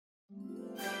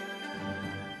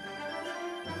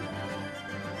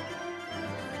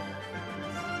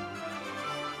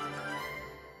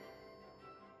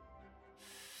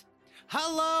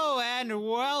Hello and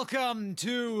welcome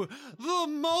to the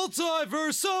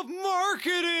multiverse of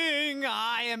marketing.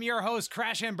 I am your host,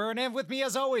 Crash and Burn, and with me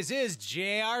as always is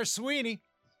J.R. Sweeney.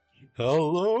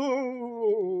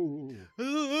 Hello.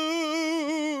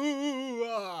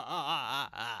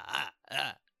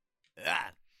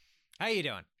 How you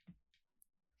doing?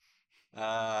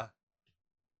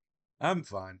 I'm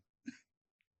fine.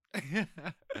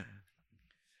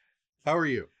 How are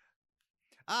you?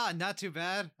 Not too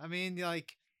bad. I mean,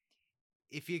 like,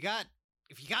 if you gotta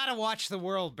watch the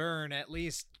world burn, at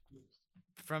least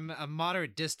from a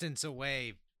moderate distance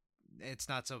away, it's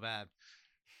not so bad.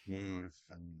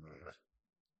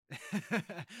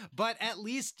 But at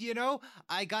least,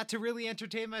 I got to really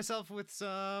entertain myself with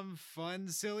some fun,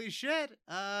 silly shit.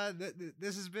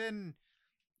 This has been,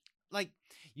 like,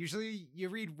 usually you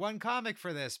read one comic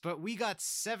for this, but we got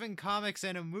 7 comics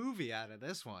and a movie out of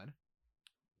this one.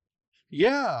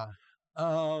 Yeah.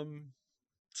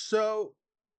 So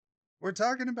we're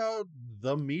talking about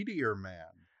The Meteor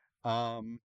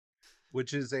Man,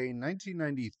 which is a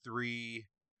 1993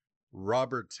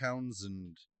 Robert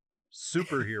Townsend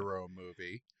superhero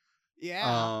movie.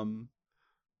 Yeah.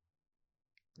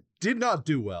 Did not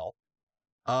do well.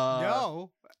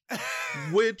 No.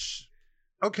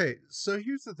 Okay, so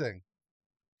here's the thing.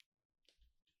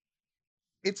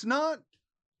 It's not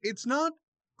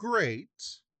great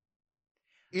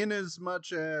in as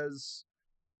much as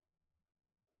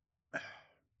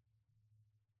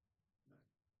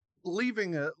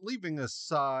leaving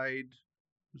aside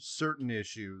certain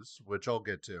issues, which I'll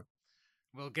get to.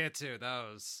 We'll get to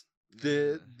those.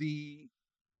 It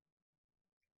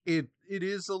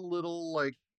is a little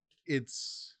like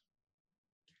it's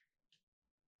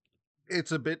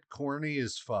a bit corny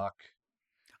as fuck.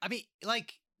 I mean,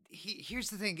 like, here's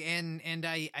the thing, and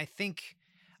I think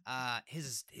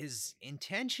his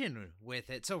intention with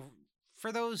it. So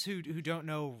for those who don't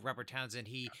know Robert Townsend,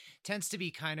 he tends to be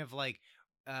kind of like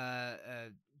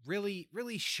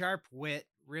really sharp wit,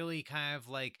 really kind of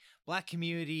like black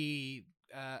community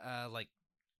like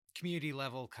community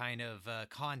level kind of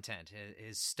content.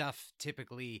 His stuff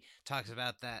typically talks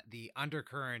about the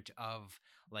undercurrent of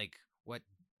like what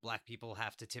black people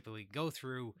have to typically go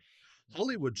through.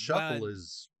 Hollywood Shuffle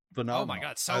is phenomenal. Oh my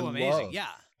god, so amazing. Yeah.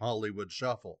 Hollywood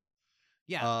Shuffle.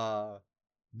 Yeah.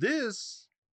 This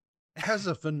has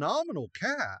a phenomenal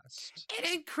cast. An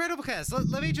incredible cast.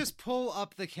 Let me just pull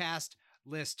up the cast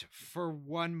list for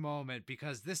one moment,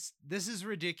 because this is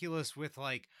ridiculous with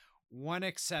like one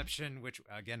exception, which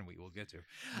again we will get to.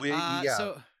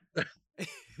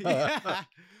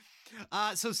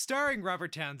 So starring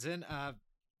Robert Townsend,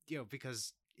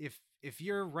 because if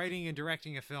you're writing and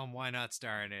directing a film, why not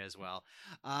star in it as well?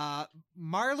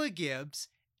 Marla Gibbs,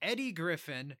 Eddie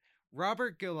Griffin,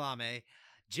 Robert Guillaume,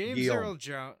 James Guillaume. Earl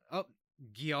Jones. Oh,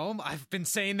 Guillaume. I've been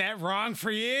saying that wrong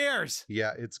for years.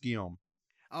 Yeah, it's Guillaume.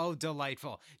 Oh,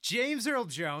 delightful. James Earl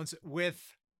Jones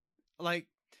with, like,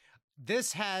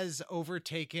 this has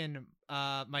overtaken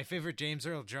my favorite James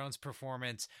Earl Jones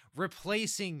performance,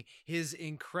 replacing his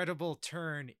incredible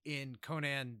turn in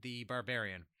Conan the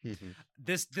Barbarian.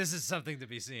 This is something to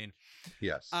be seen.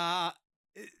 Yes.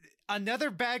 Another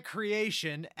bad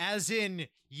creation, as in,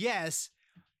 yes,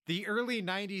 the early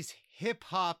 90s hip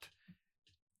hop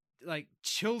like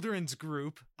children's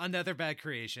group, another bad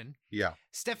creation. Yeah.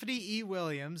 Stephanie E.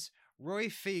 Williams, Roy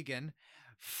Fegan,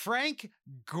 Frank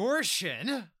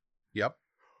Gorshin. Yep.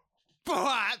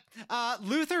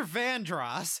 Luther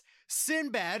Vandross,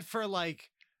 Sinbad for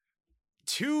like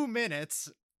 2 minutes,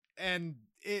 and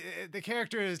the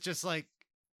character is just like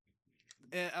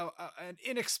an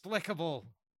inexplicable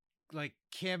like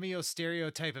cameo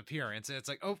stereotype appearance, and it's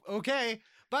like, oh, okay,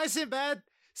 bye Sinbad,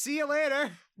 see you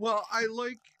later. Well, I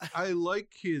like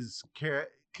his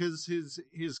because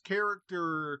his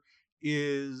character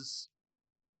is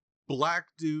black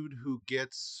dude who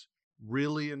gets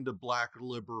really into black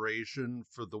liberation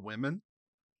for the women.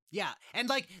 Yeah, and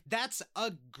like that's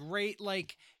a great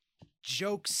like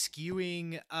joke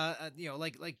skewing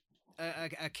like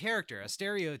a character, a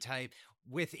stereotype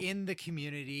within the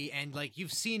community, and like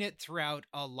you've seen it throughout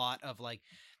a lot of like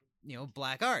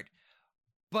black art.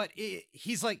 But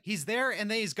he's there and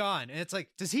then he's gone, and it's like,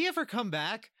 does he ever come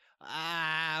back?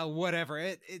 Whatever.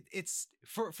 It's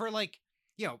for like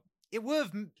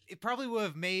it probably would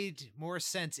have made more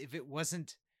sense if it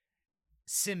wasn't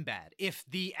Sinbad, if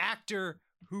the actor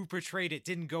who portrayed it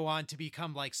didn't go on to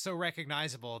become like so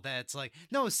recognizable that it's like,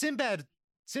 no, Sinbad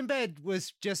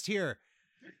was just here.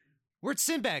 Where'd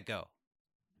Sinbad go?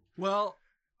 Well,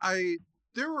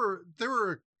 there were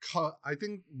I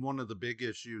think one of the big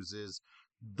issues is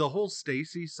the whole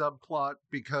Stacy subplot,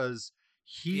 because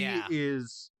He Yeah.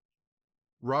 is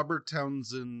Robert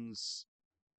Townsend's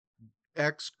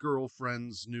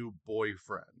ex-girlfriend's new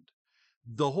boyfriend.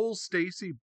 The whole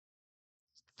Stacy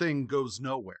thing goes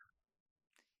nowhere.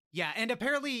 Yeah, and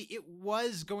apparently it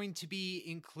was going to be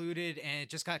included and it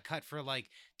just got cut for like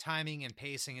timing and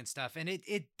pacing and stuff. And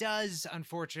it does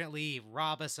unfortunately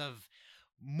rob us of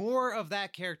more of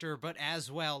that character, but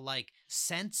as well like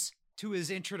sense to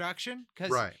his introduction, because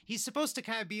Right. he's supposed to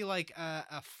kind of be like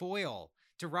a foil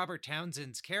to Robert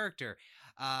Townsend's character.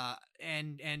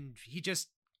 And he just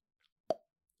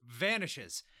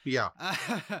vanishes. Yeah.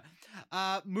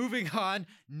 Moving on,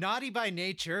 Naughty by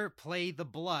Nature play the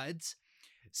Bloods.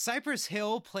 Cypress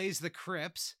Hill plays the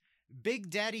Crips. Big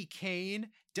Daddy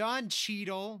Kane, Don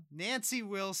Cheadle, Nancy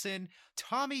Wilson,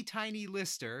 Tommy Tiny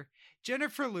Lister,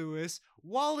 Jennifer Lewis,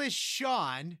 Wallace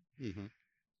Shawn,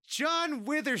 John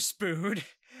Witherspoon,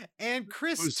 and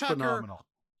Chris Who's Tucker phenomenal.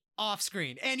 off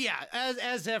screen. And yeah,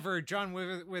 as ever, John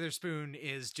Witherspoon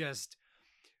is just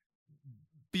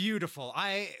beautiful.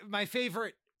 My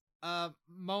favorite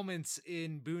moments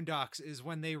in Boondocks is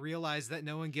when they realize that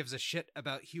no one gives a shit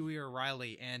about Huey or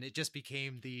Riley, and it just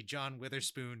became the John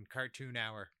Witherspoon cartoon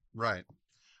hour. Right.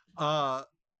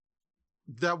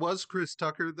 That was Chris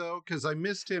Tucker though, because I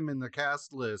missed him in the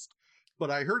cast list,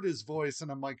 but I heard his voice and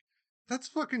I'm like, that's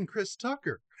fucking Chris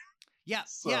Tucker. Yeah,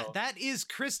 yeah, that is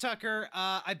Chris Tucker.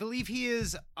 I believe he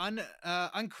is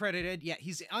uncredited. Yeah,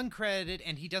 he's uncredited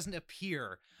and he doesn't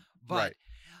appear, but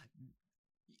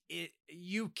Right.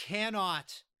 You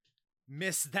cannot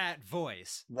miss that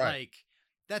voice. Right. Like,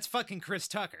 that's fucking Chris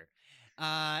Tucker.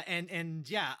 And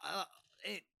yeah,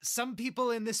 some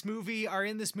people in this movie are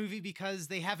in this movie because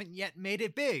they haven't yet made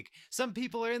it big. Some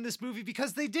people are in this movie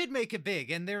because they did make it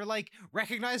big and they're like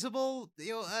recognizable,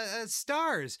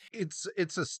 stars.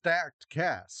 It's a stacked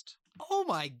cast. Oh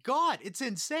my God, it's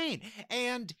insane.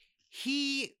 And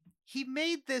he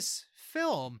made this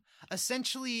film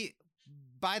essentially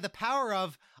by the power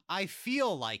of I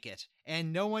feel like it,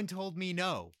 and no one told me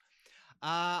no.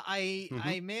 I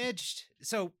managed.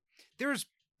 So there's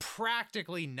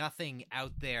practically nothing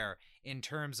out there in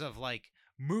terms of like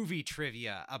movie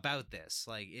trivia about this.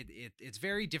 Like it's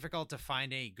very difficult to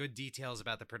find any good details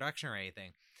about the production or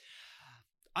anything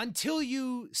until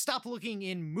you stop looking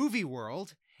in movie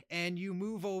world and you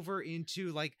move over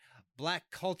into like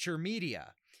black culture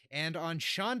media. And on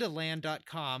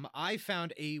shondaland.com, I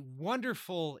found a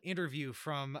wonderful interview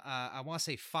from, I want to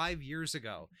say 5 years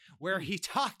ago, where he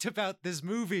talked about this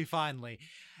movie finally.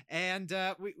 And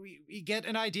we get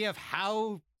an idea of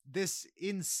how this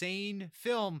insane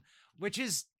film, which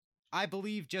is, I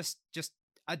believe, there's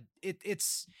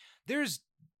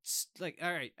like,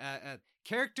 all right,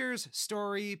 characters,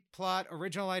 story, plot,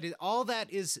 original idea, all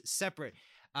that is separate.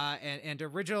 And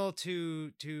original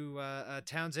to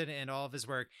Townsend and all of his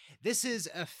work. This is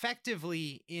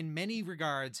effectively, in many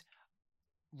regards,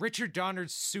 Richard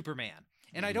Donner's Superman.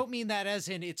 And I don't mean that as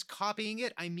in it's copying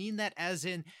it. I mean that as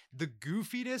in the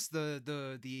goofiness,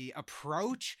 the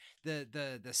approach,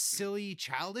 the silly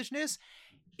childishness.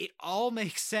 It all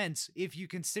makes sense if you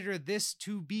consider this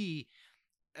to be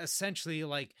essentially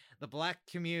like the black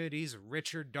community's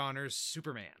Richard Donner's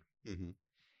Superman.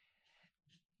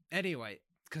 Anyway,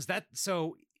 because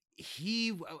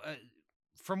he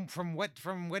from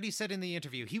what he said in the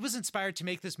interview, he was inspired to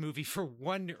make this movie for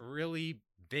one really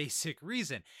basic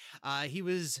reason. He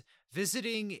was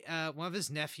visiting one of his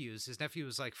nephews. His nephew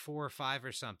was like 4 or 5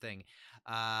 or something,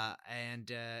 and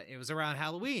it was around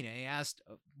Halloween. And he asked,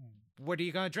 "What are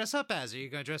you going to dress up as? Are you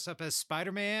going to dress up as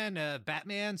Spider-Man,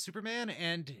 Batman, Superman?"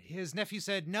 And his nephew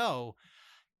said no,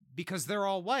 because they're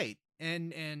all white.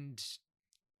 And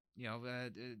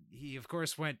he of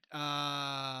course went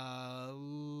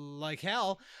like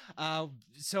hell.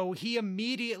 So he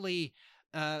immediately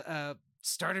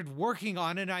started working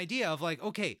on an idea of like,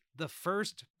 okay, the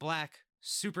first black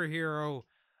superhero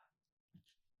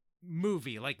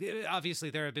movie. Like, obviously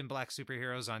there have been black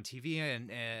superheroes on TV and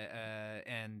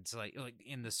like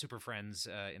in the Super Friends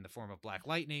in the form of Black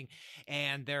Lightning,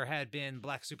 and there had been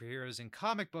black superheroes in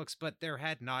comic books, but there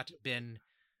had not been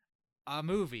a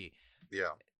movie.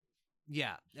 Yeah.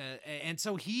 And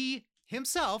so he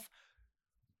himself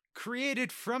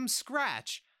created from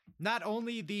scratch not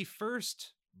only the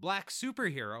first black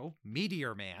superhero,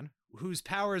 Meteor Man, whose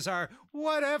powers are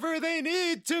whatever they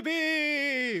need to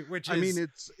be, which is, I mean,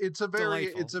 it's a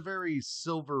delightful. very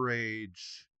Silver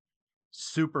Age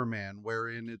Superman,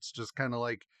 wherein it's just kind of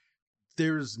like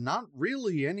there's not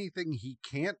really anything he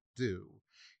can't do.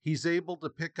 He's able to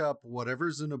pick up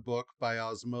whatever's in a book by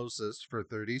osmosis for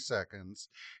 30 seconds.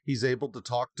 He's able to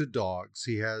talk to dogs.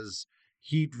 He has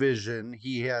heat vision,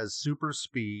 he has super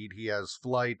speed, he has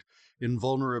flight,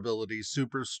 invulnerability,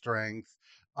 super strength,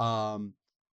 um,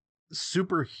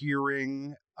 super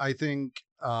hearing, I think,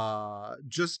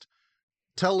 just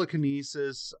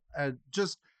telekinesis,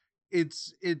 just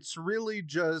it's really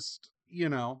just,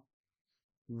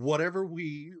 whatever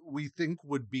we think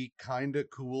would be kind of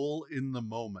cool in the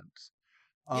moment.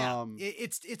 Yeah, Um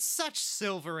it's such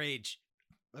Silver Age.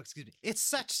 Excuse me. It's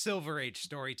such Silver Age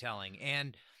storytelling,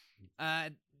 and uh,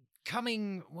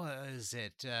 coming was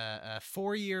it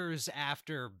 4 years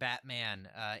after Batman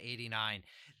 '89.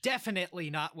 Definitely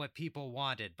not what people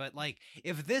wanted, but like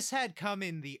if this had come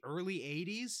in the early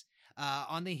 '80s.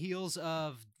 On the heels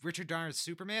of Richard Donner's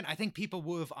Superman, I think people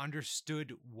would have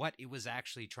understood what it was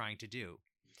actually trying to do.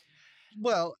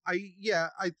 well, I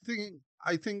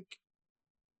think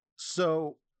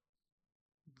so.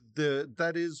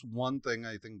 That is one thing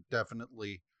I think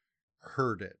definitely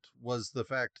hurt it, was the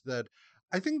fact that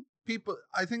I think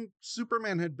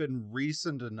Superman had been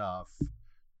recent enough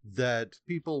that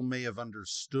people may have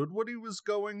understood what he was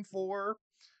going for,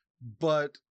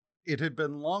 but it had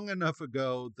been long enough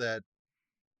ago that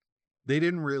they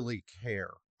didn't really care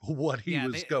what he Yeah,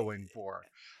 was going for.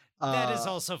 that is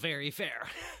Uh, also very fair.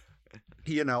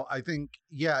 I think,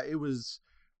 it was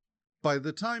by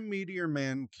the time Meteor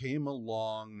Man came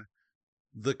along,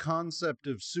 the concept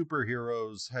of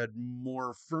superheroes had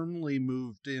more firmly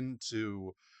moved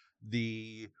into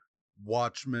the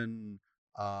Watchmen,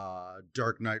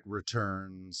 Dark Knight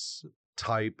Returns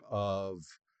type of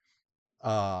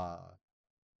uh,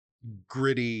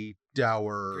 gritty,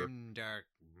 dour, Grim dark.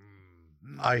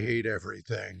 I hate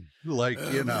everything. Like,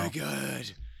 Oh my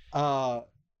god. uh,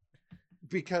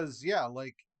 because,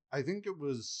 like, I think it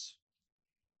was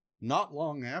not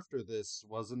long after this,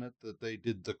 wasn't it, that they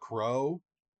did The Crow?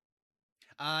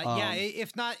 Yeah, Um,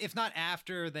 if not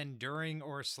after, then during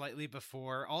or slightly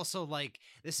before. Also, like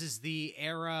this is the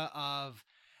era of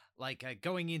like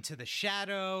going into the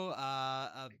shadow.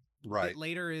 A bit right.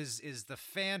 later is the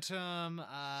Phantom.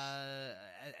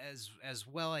 As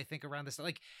well, I think around this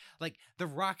like the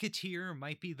Rocketeer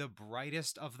might be the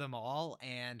brightest of them all,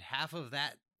 and half of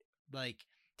that like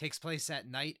takes place at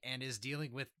night and is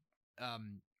dealing with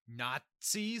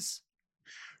Nazis.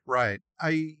 Right.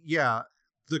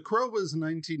 The Crow was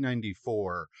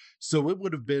 1994, so it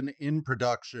would have been in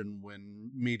production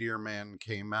when Meteor Man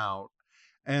came out.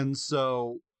 And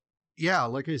so,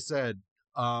 like I said,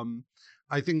 um,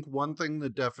 I think one thing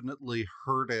that definitely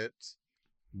hurt it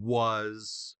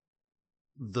was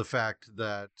the fact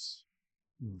that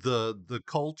the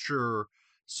culture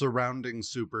surrounding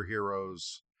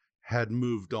superheroes had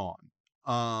moved on.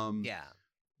 Um, Yeah.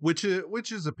 which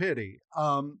is a pity.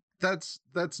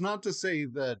 That's not to say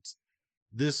that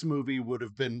this movie would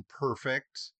have been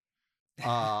perfect,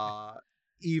 uh,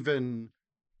 even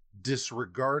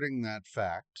disregarding that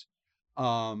fact,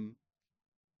 um,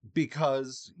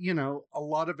 because a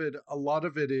lot of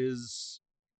it is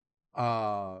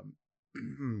uh,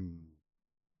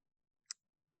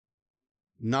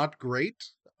 not great.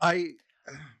 I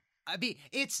mean,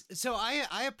 it's so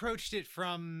I approached it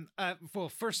from well,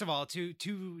 first of all, to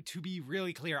be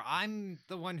really clear, I'm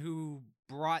the one who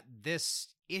brought this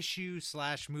issue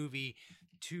slash movie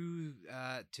to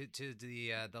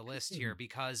the list here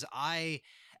because I,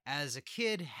 as a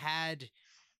kid, had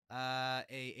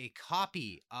a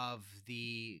copy of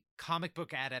the comic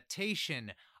book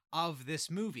adaptation of this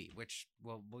movie, which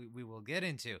we will get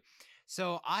into.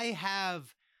 So I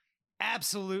have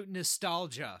absolute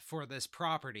nostalgia for this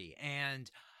property. And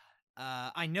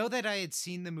I know that I had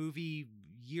seen the movie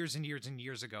years and years and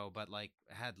years ago, but like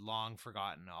had long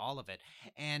forgotten all of it.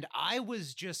 And I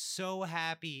was just so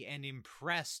happy and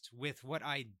impressed with what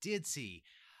I did see.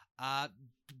 Uh,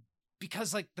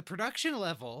 because like the production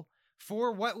level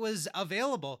for what was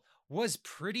available was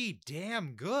pretty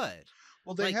damn good.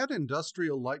 Well, they Like, had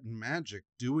Industrial Light and Magic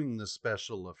doing the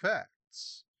special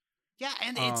effects. yeah,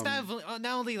 and it's Um, not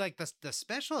only like the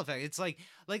special effect. It's like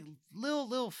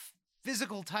little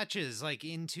physical touches like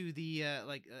into the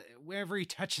wherever he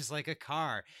touches like a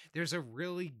car. There's a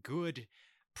really good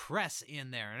press in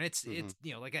there, and mhm. it's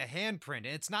like a handprint.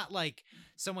 It's not like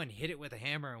someone hit it with a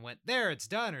hammer and went there, it's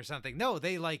done or something. No,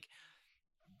 they like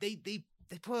they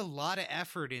put a lot of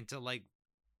effort into like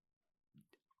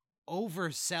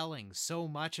overselling so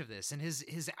much of this, and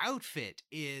his outfit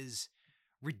is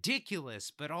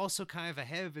ridiculous but also kind of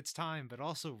ahead of its time but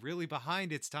also really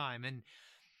behind its time. And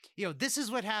this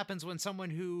is what happens when someone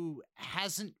who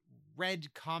hasn't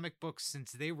read comic books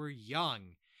since they were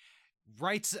young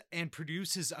writes and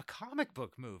produces a comic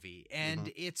book movie, Hmm.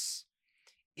 and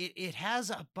it has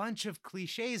a bunch of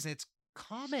cliches, and it's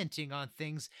commenting on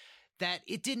things that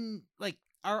it didn't like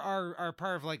are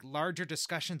part of like larger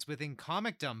discussions within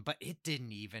comicdom, but it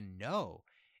didn't even know.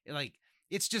 Like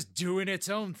it's just doing its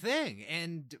own thing,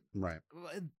 and Right.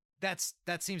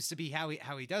 that seems to be how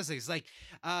he does things. Like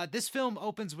this film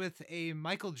opens with a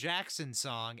Michael Jackson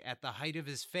song at the height of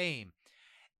his fame,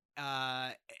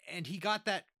 and he got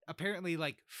that apparently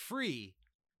like free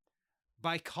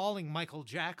by calling Michael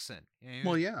Jackson.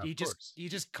 Well, yeah, of course. He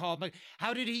just called. Like,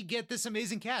 how did he get this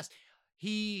amazing cast?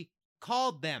 He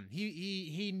called them.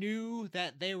 He knew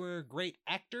that they were great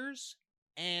actors,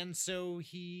 and so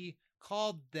he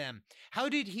called them. How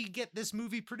did he get this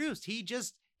movie produced? He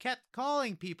just kept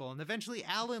calling people, and eventually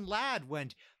Alan Ladd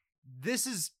went, "This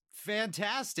is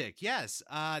fantastic. Yes,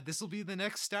 this will be the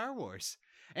next Star Wars."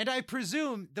 And I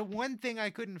presume the one thing I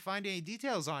couldn't find any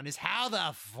details on is how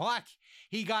the fuck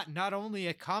he got not only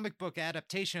a comic book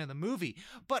adaptation of the movie,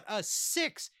 but a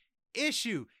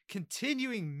 6-issue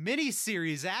continuing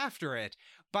miniseries after it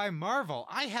by Marvel.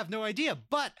 I have no idea,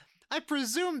 but I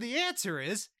presume the answer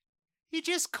is he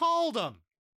just called him.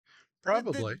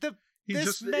 Probably. This it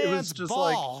was man's just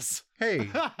balls. like, hey,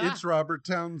 it's Robert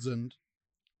Townsend.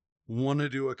 Want to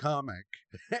do a comic?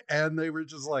 And they were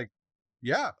just like,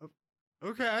 yeah.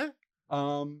 Okay.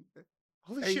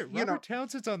 Holy shit! Robert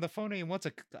Townsend's on the phone and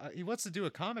he wants to do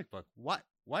a comic book. What?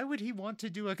 Why would he want to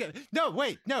do a? No,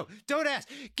 wait, no, don't ask.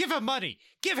 Give him money.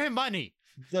 Give him money.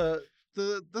 The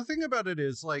thing about it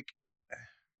is like,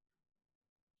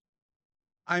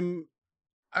 I'm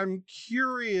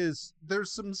curious.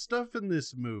 There's some stuff in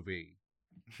this movie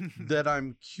that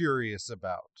I'm curious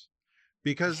about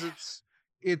because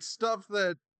it's stuff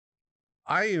that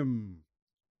I am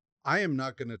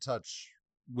not going to touch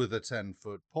with a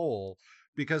 10-foot pole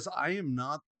because I am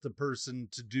not the person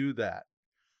to do that.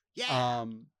 Yeah.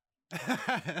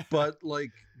 But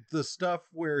like the stuff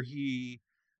where he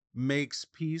makes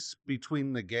peace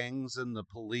between the gangs and the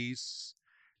police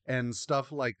and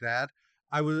stuff like that.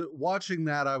 I was watching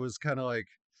that. I was kind of like,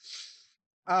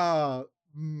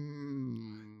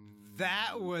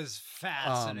 that was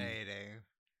fascinating.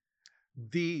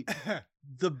 The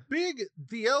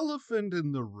elephant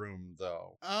in the room,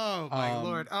 though. Oh my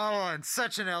lord! Oh, and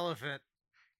such an elephant.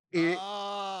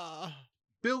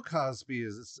 Bill Cosby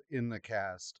is in the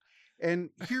cast, and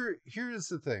here's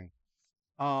the thing.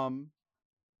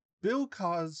 Bill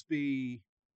Cosby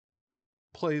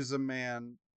plays a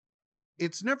man.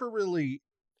 It's never really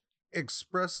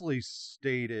expressly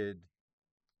stated.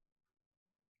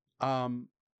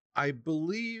 I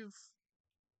believe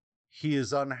he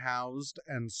is unhoused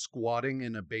and squatting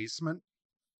in a basement.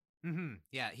 Mm-hmm.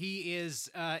 Yeah, he is.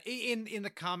 In the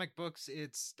comic books,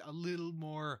 it's a little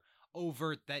more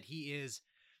overt that he is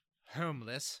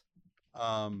homeless.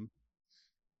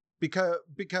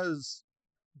 Because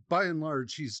by and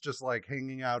large, he's just like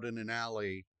hanging out in an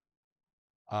alley.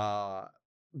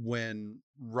 When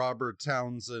Robert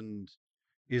Townsend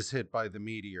is hit by the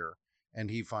meteor, and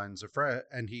he finds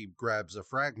and he grabs a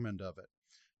fragment of it.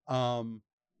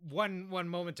 One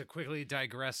moment to quickly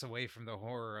digress away from the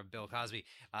horror of Bill Cosby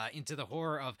into the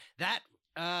horror of that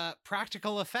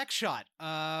practical effect shot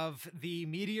of the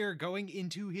meteor going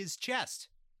into his chest.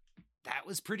 That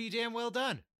was pretty damn well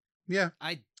done. Yeah.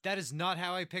 That is not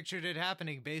how I pictured it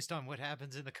happening based on what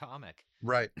happens in the comic.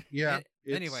 Right. Yeah.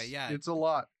 Anyway, yeah. It's a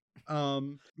lot.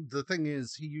 The thing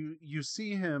is, you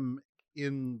see him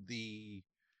in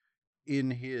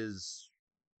his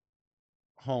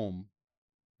home.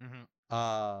 Mm-hmm.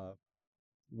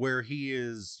 Where he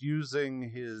is using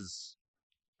his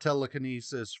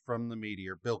telekinesis from the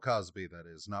meteor. Bill Cosby, that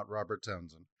is, not Robert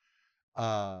Townsend.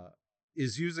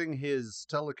 Is using his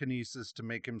telekinesis to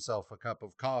make himself a cup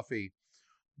of coffee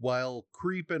while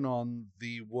creeping on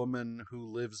the woman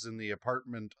who lives in the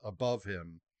apartment above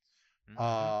him.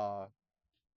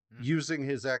 Using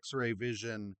his X-ray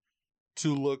vision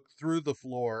to look through the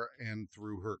floor and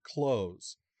through her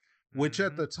clothes. Which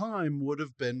at the time would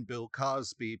have been Bill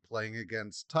Cosby playing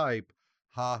against type.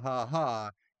 Ha ha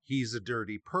ha, he's a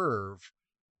dirty perv.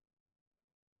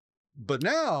 But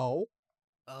now...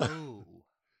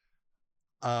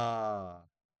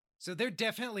 So there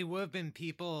definitely would have been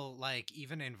people, like,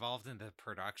 even involved in the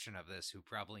production of this who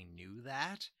probably knew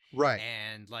that. Right.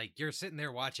 And, like, you're sitting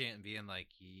there watching it and being like,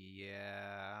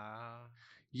 yeah...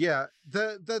 Yeah,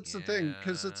 that's the thing,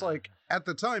 because it's like, at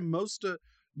the time, most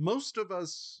of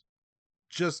us...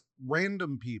 just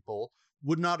random people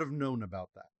would not have known about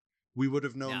that. We would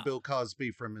have known Bill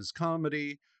Cosby from his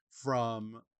comedy,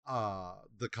 from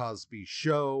The Cosby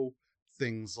Show,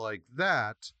 things like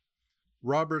that.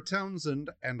 Robert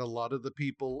Townsend and a lot of the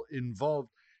people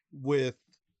involved with,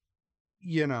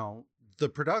 the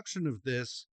production of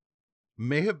this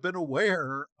may have been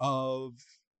aware of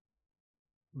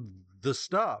the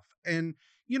stuff. And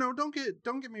don't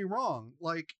get me wrong,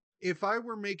 like if I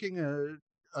were making a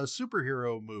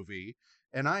superhero movie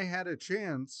and I had a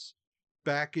chance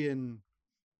back in,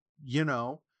 you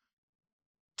know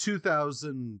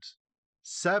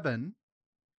 2007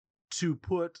 to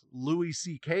put Louis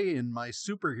CK in my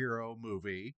superhero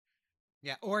movie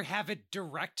Yeah, or have it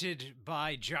directed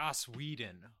by Joss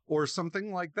Whedon. or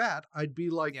something like that, I'd be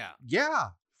like, Yeah.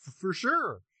 yeah, for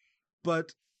sure.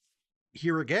 But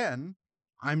here again,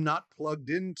 I'm not plugged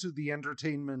into the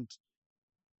entertainment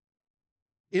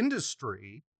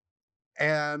industry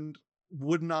and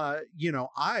would not,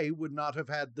 I would not have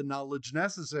had the knowledge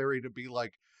necessary to be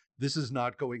like, this is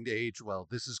not going to age well.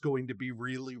 This is going to be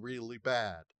really, really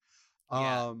bad.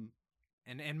 Yeah.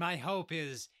 And my hope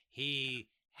is he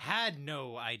had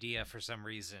no idea for some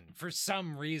reason. For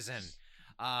some reason.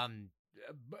 I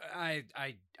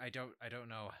don't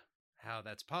know how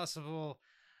that's possible.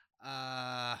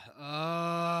 God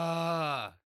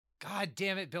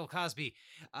damn it, Bill Cosby.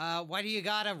 Why do you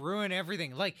gotta ruin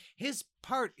everything? Like, his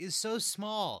part is so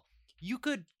small. You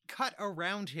could cut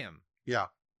around him. Yeah.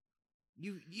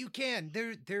 You can.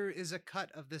 There is a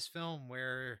cut of this film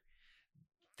where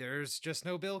there's just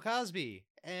no Bill Cosby.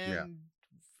 Yeah. And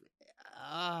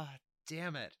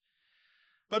damn it.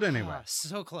 But anyway.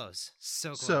 So close. So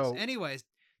close. So, anyways,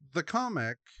 the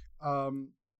comic,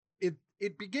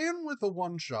 it began with a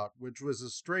one-shot, which was a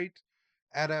straight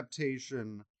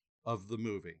adaptation of the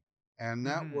movie. And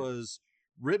that was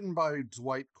written by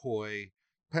Dwight Coy,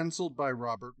 penciled by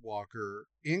Robert Walker,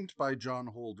 inked by John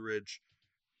Holdridge,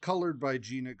 colored by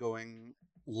Gina Going,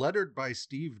 lettered by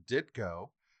Steve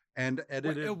Ditko, and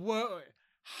edited...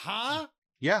 Huh?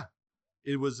 Yeah.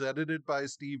 It was edited by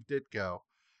Steve Ditko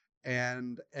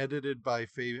and edited by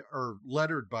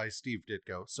lettered by Steve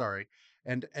Ditko, sorry,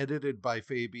 and edited by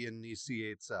Fabian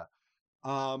Nicieza.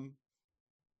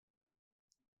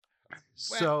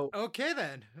 So okay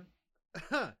then.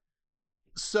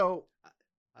 So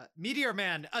Meteor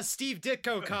Man, a Steve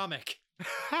Ditko comic.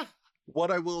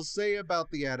 What I will say about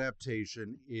the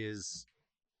adaptation is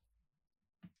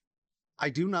I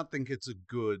do not think it's a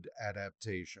good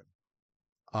adaptation.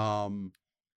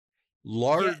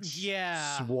 Large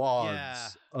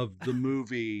swaths of the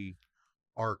movie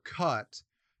are cut,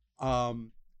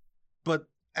 but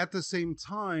at the same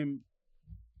time,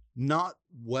 not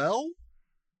well,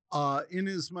 in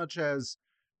as much as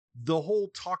the whole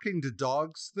talking to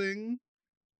dogs thing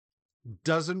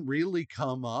doesn't really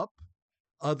come up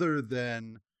other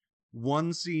than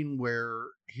one scene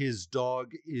where his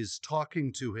dog is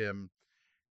talking to him,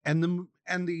 and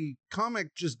the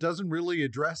comic just doesn't really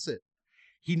address it.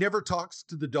 He never talks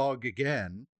to the dog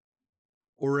again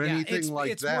or anything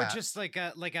like it's that. It's more just like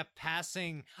a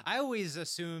passing. I always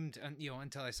assumed,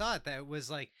 until I saw it, that it was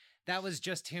like that was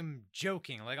just him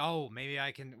joking, like, oh, maybe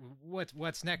I can,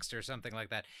 what's next or something like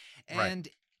that. And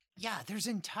yeah, there's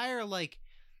entire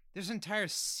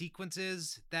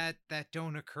sequences that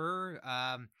don't occur.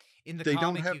 In the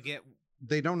comic,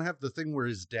 they don't have the thing where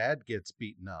his dad gets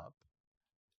beaten up.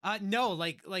 No,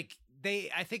 like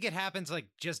I think it happens like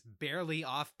just barely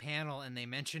off panel, and they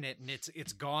mention it, and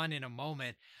it's gone in a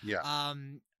moment. Yeah.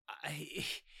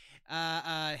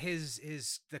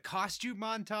 The costume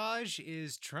montage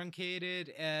is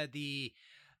truncated. The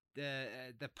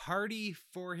party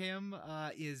for him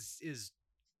is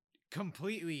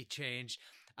completely changed.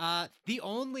 The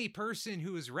only person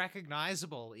who is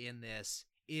recognizable in this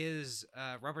is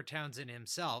Robert Townsend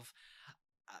himself.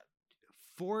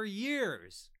 For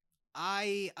years,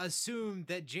 I assumed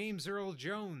that James Earl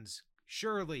Jones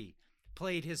surely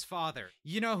played his father.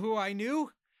 You know who I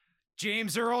knew?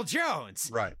 James Earl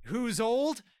Jones. Right. Who's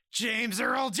old? James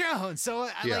Earl Jones. So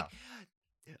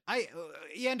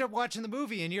you end up watching the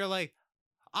movie and you're like,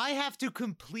 I have to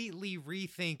completely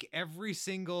rethink every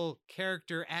single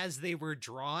character as they were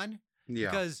drawn. Yeah.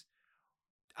 Because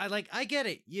I get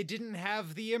it. You didn't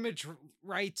have the image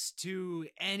rights to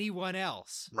anyone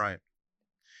else. Right.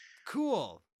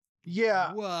 Cool.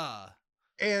 Yeah. Whoa.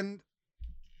 And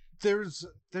there's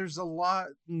a lot,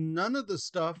 none of the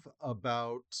stuff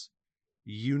about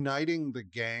uniting the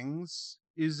gangs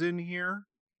is in here.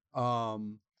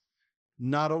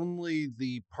 Not only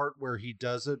the part where he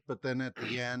does it, but then at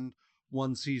the end,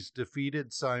 once he's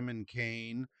defeated Simon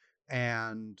Kane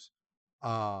and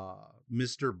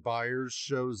Mr. Byers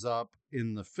shows up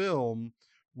in the film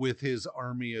with his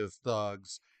army of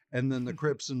thugs, and then the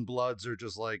Crips and Bloods are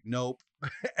just like, nope,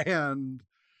 and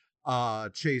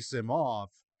chase him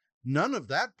off. None of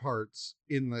that part's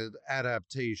in the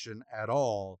adaptation at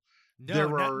all.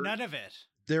 No, none of it.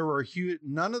 there are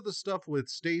none of the stuff with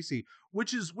Stacy,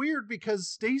 which is weird because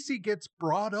Stacy gets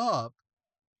brought up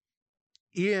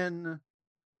in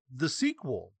the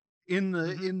sequel. In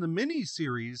the mini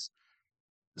series,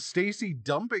 Stacy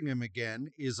dumping him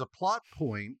again is a plot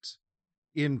point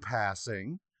in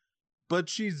passing, but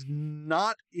she's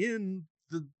not in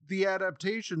the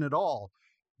adaptation at all.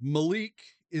 Malik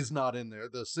is not in there,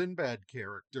 the Sinbad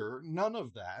character, none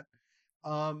of that.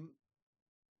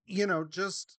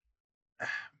 Just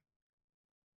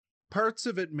parts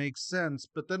of it make sense,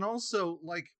 but then also,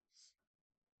 like,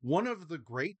 one of the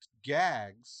great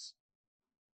gags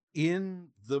in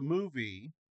the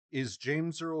movie is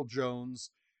James Earl Jones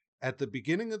at the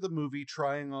beginning of the movie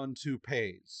trying on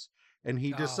toupees, and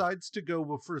he decides to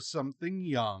go for something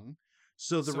young.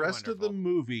 So the rest of the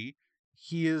movie,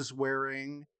 he is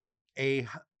wearing a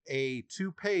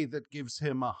toupee that gives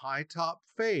him a high top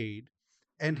fade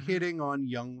and hitting on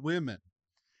young women.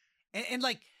 And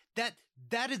like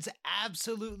that is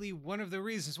absolutely one of the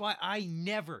reasons why I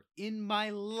never in my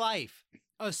life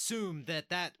assumed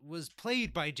that was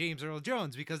played by James Earl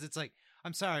Jones, because it's like,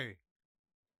 I'm sorry,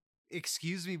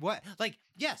 excuse me, what? Like,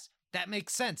 yes, that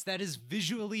makes sense. That is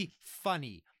visually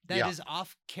funny. That is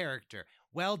off character.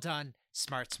 Well done.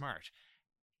 Smart.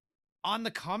 On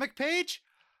the comic page,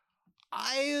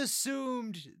 I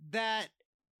assumed that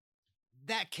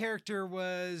character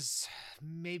was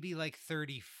maybe like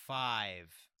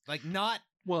 35. Like, not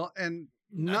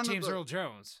James Earl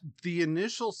Jones. The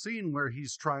initial scene where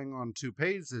he's trying on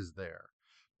toupees is there,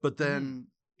 but then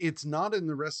it's not in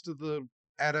the rest of the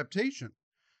adaptation.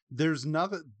 There's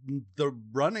nothing. The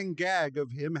running gag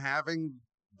of him having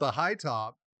the high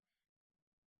top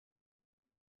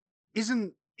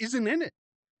isn't in it,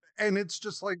 and it's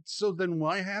just like, so then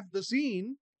why have the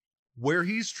scene where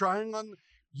he's trying on?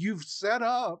 You've set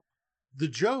up the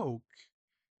joke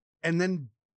and then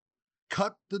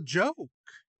cut the joke.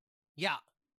 Yeah.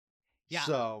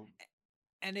 So,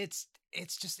 and it's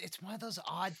one of those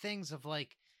odd things of,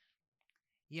 like,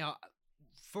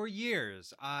 for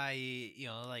years I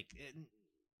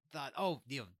thought, oh,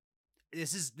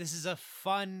 this is a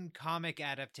fun comic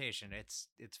adaptation. It's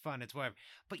fun. It's whatever.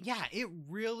 But yeah, it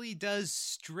really does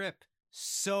strip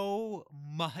so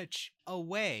much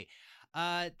away.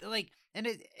 And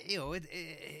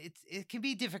it can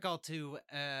be difficult to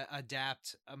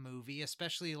adapt a movie,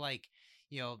 especially like,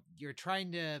 you're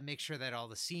trying to make sure that all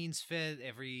the scenes fit,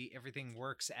 everything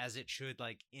works as it should,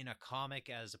 like in a comic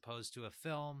as opposed to a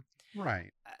film.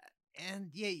 Right.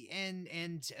 And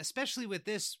especially with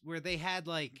this, where they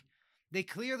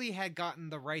clearly had gotten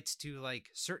the rights to like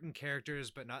certain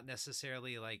characters, but not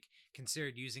necessarily like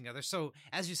considered using others. So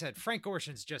as you said, Frank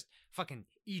Gorshin's just fucking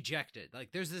ejected.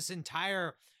 Like, there's this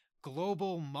entire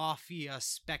global mafia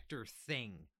Spectre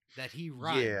thing that he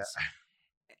runs,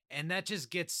 and that just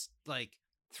gets like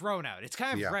thrown out. It's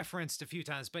kind of referenced a few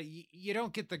times, but you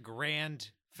don't get the grand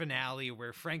finale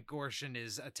where Frank Gorshin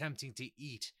is attempting to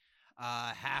eat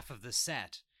half of the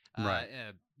set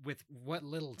with what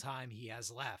little time he has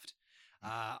left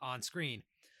on screen.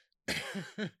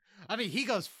 I mean, he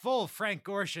goes full Frank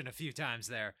Gorshin a few times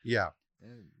there. Yeah.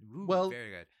 Well, very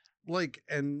good. Like,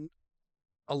 and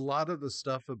a lot of the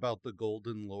stuff about the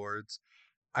Golden Lords,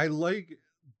 I like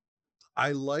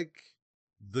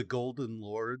the Golden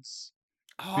Lords.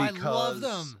 Oh, I love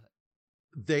them.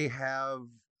 They have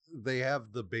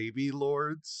the baby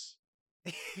lords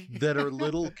that are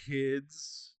little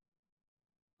kids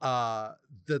that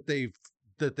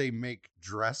they make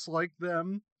dress like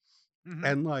them,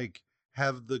 and like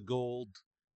have the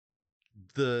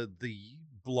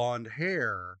blonde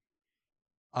hair,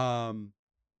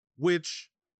 which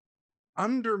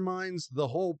undermines the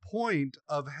whole point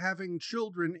of having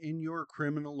children in your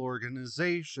criminal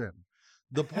organization.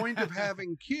 The point of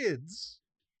having kids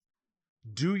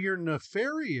do your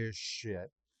nefarious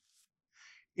shit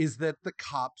is that the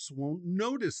cops won't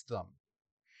notice them.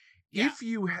 Yeah.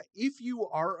 If you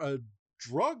are a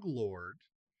drug lord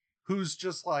who's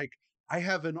just like, I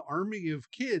have an army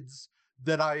of kids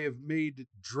that I have made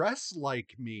dress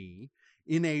like me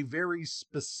in a very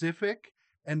specific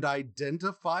and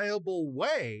identifiable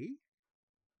way,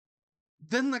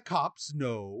 then the cops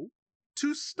know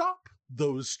to stop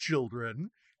those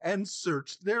children and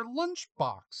search their lunch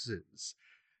boxes.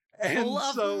 Full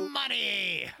of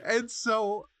money. And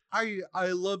so I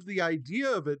love the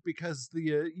idea of it, because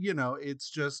it's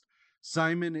just,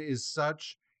 Simon is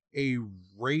such a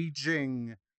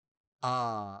raging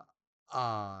narcissist.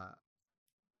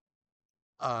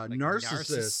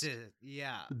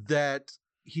 Yeah. That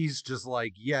he's just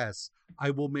like, yes,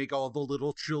 I will make all the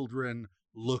little children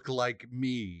look like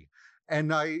me.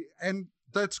 And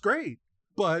that's great.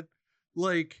 But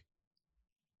like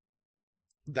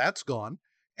that's gone.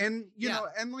 And, Yeah.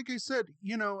 and like I said,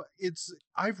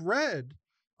 I've read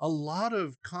a lot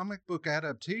of comic book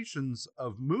adaptations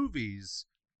of movies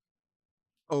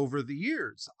over the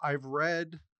years. I've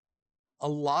read a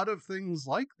lot of things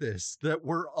like this that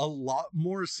were a lot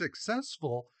more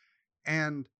successful.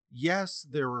 And yes,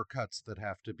 there are cuts that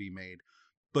have to be made,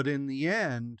 but in the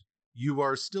end, you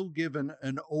are still given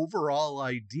an overall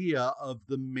idea of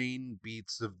the main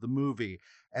beats of the movie.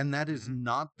 And that is Hmm.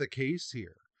 not the case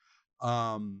here.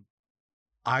 Um,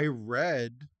 I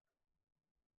read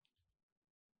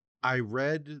I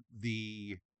read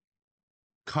the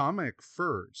comic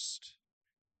first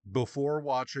before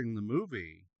watching the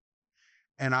movie,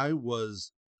 and I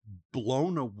was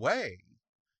blown away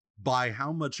by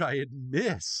how much I had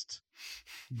missed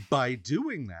by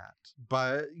doing that.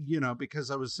 But, because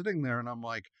I was sitting there and I'm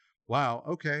like, wow,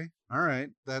 okay, all right,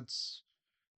 that's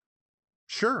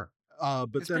sure. But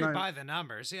It's then pretty I by the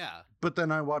numbers. Yeah.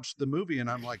 watched the movie and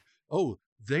I'm like, oh,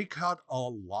 they cut a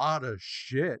lot of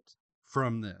shit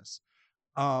from this.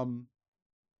 Um,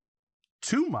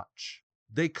 Too much.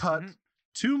 They Hmm. cut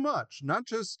too much, not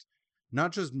just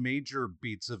major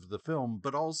beats of the film,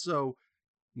 but also,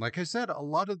 like I said, a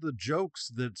lot of the jokes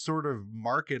that sort of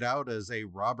mark it out as a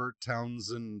Robert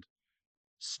Townsend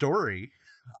story,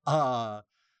 uh,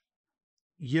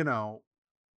 you know,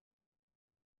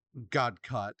 got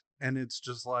cut. And it's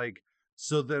just like,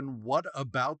 so then what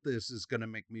about this is going to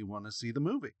make me want to see the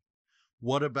movie?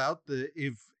 What about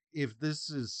if this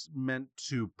is meant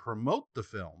to promote the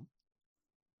film,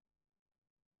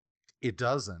 it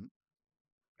doesn't.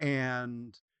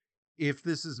 And if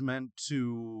this is meant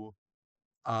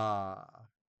uh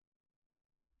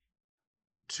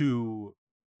to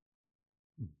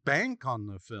bank on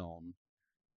the film,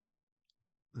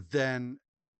 then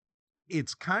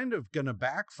it's kind of going to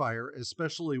backfire,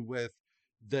 especially with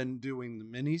then doing the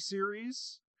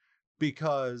miniseries.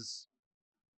 Because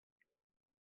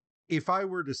if I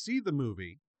were to see the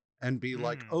movie and be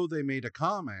like, Mm. oh, they made a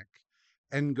comic,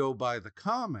 and go buy the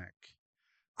comic,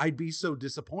 I'd be so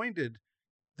disappointed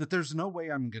that there's no way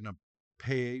I'm going to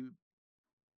pay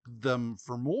them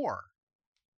for more.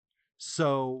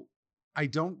 So I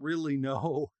don't really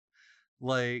know,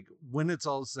 like, when it's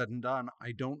all said and done,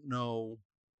 I don't know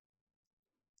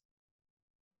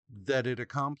that it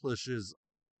accomplishes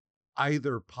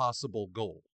either possible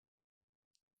goal.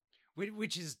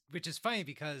 Which is funny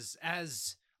because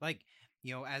as like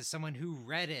as someone who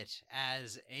read it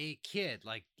as a kid,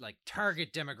 like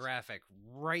target demographic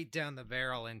right down the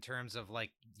barrel in terms of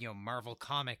like Marvel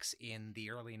comics in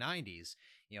the early 90s.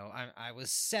 I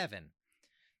was 7.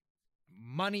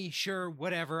 Money, sure,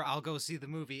 whatever, I'll go see the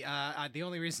movie. The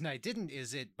only reason I didn't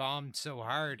is it bombed so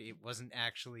hard it wasn't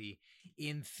actually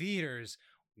in theaters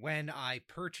when I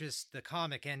purchased the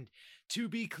comic. And to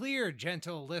be clear,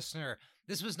 gentle listener,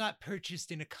 this was not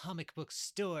purchased in a comic book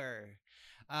store.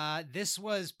 This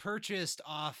was purchased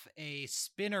off a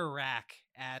spinner rack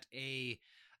at a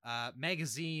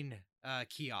magazine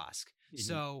kiosk. Mhm.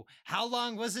 So how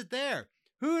long was it there?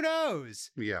 Who knows?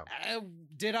 Yeah. Uh,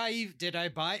 did I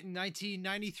buy it in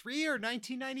 1993 or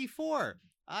 1994?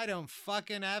 I don't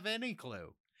fucking have any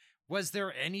clue. Was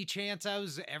there any chance I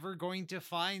was ever going to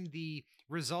find the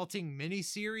resulting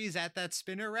miniseries at that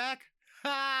spinner rack?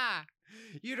 Ha!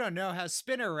 You don't know how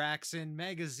spinner racks and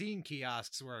magazine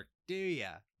kiosks work, do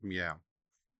ya? Yeah.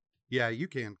 Yeah, you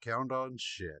can't count on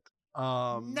shit.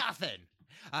 Um Nothing.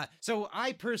 So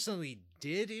I personally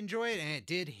did enjoy it, and it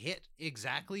did hit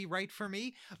exactly right for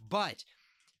me. But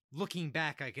looking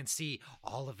back, I can see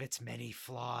all of its many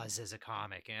flaws as a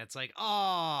comic, and it's like,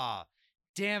 oh,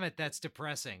 damn it, that's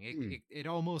depressing. It hmm. it, it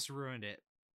almost ruined it.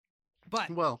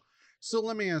 But Well, so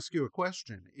let me ask you a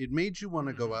question. It made you want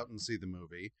to go mhm, out and see the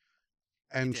movie. it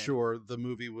And did. sure, the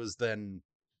movie was then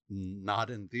not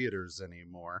in theaters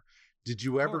anymore. Did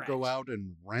you ever go Correct. out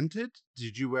and rent it?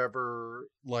 Did you ever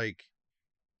like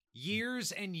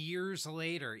Years and years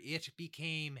later, it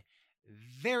became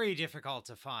very difficult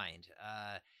to find.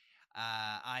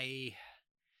 I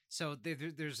So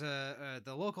there's the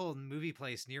local movie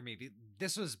place near me.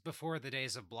 This was before the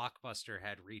days of Blockbuster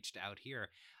had reached out here.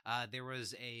 There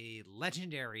was a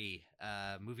legendary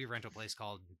movie rental place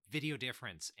called Video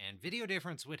Difference, and Video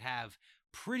Difference would have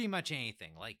pretty much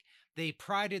anything. Like they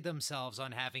prided themselves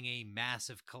on having a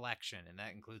massive collection, and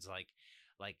that includes like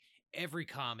every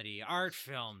comedy, art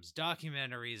films,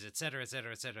 documentaries, etc.,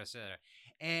 etc., etc., etc.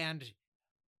 And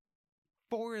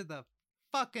for the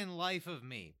fucking life of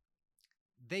me,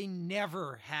 they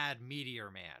never had Meteor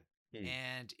Man. hmm.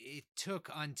 And it took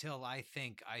until I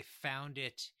think I found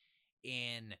it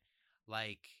in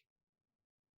like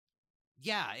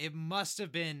yeah, it must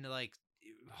have been like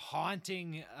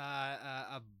haunting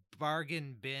a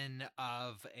bargain bin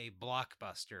of a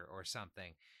Blockbuster or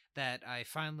something that I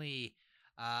finally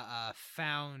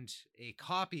found a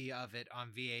copy of it on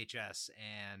VHS,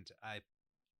 and I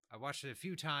watched it a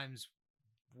few times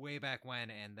way back when,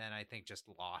 and then I think just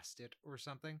lost it or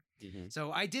something. Mm-hmm.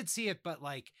 So I did see it, but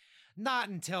like not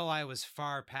until I was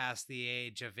far past the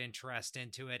age of interest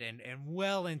into it, and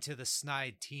well into the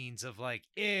snide teens of like,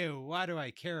 ew, why do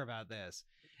I care about this?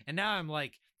 And now I'm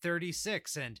like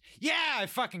 36 and yeah, I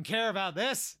fucking care about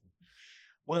this.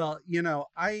 Well, you know,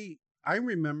 I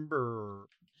remember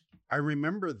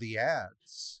the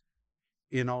ads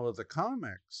in all of the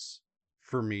comics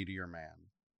for Meteor Man,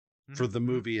 for the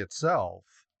movie itself.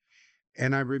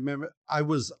 And I remember I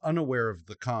was unaware of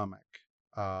the comic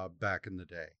back in the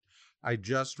day. I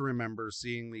just remember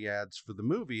seeing the ads for the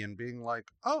movie and being like,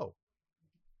 oh,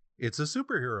 it's a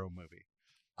superhero movie.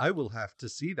 I will have to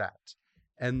see that.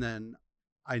 And then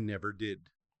I never did.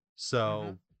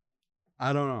 So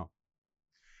I don't know.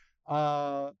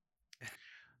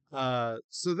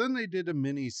 So then they did a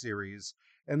mini series,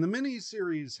 and the mini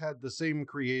series had the same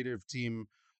creative team,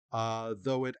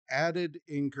 though it added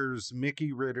inkers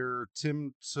Mickey Ritter,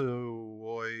 Tim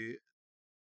Tsoy,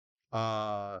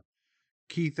 uh,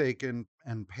 Keith Aiken,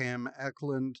 and Pam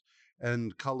Eklund,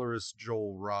 and colorist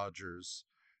Joel Rogers.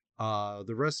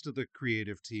 The rest of the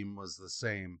creative team was the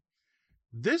same.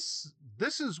 This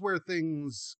is where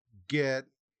things get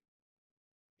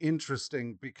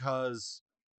interesting, because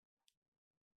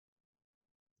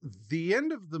the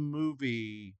end of the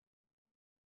movie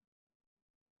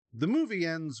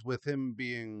ends with him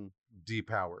being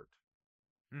depowered.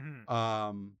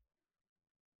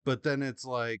 But then it's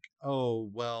like, oh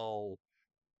well,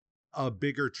 a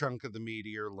bigger chunk of the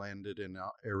meteor landed in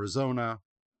Arizona.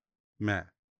 Meh.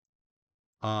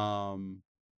 um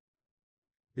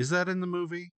is that in the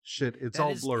movie? Shit, it's That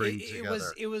all is, blurring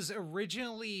together. it was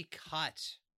originally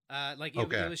cut. Like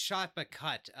Okay. it was shot but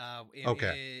cut.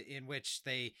 Okay. In which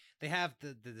they have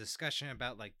the discussion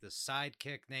about like the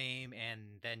sidekick name,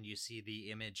 and then you see the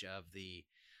image of the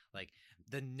like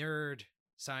the nerd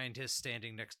scientist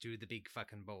standing next to the big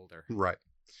fucking boulder. Right.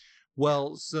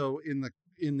 Well, so in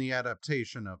the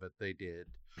adaptation of it, they did.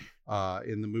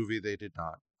 In the movie, they did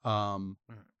not.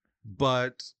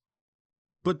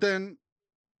 But then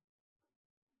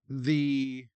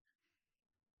the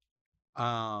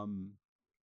um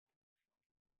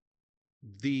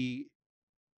the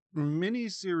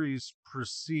miniseries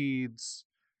proceeds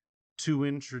to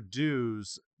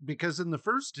introduce, because in the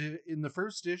first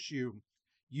issue,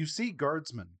 you see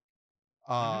guardsmen.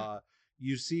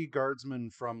 You see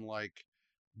guardsmen from like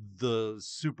the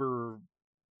super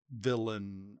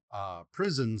villain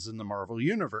prisons in the Marvel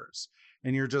universe,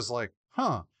 and you're just like,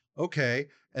 huh, okay.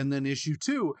 And then issue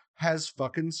 2 has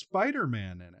fucking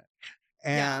Spider-Man in it,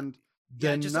 and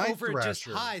then Just Night over it, just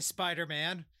Thrasher. hi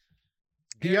Spider-Man.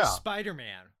 There's Yeah.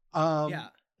 Spider-Man. Yeah.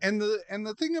 And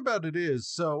the thing about it is,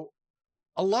 so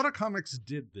a lot of comics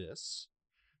did this.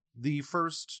 The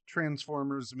first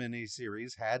Transformers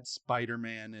miniseries had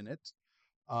Spider-Man in it,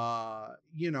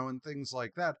 and things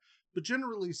like that. But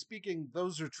generally speaking,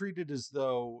 those are treated as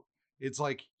though it's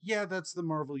like, yeah, that's the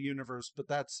Marvel universe, but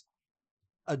that's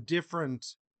a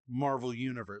different Marvel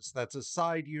universe. That's a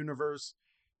side universe.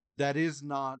 That is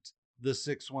not the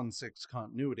 616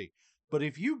 continuity. But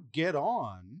if you get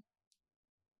on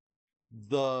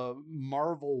the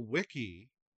Marvel wiki,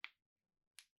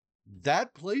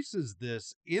 that places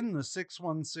this in the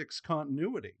 616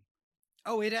 continuity.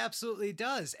 Oh, it absolutely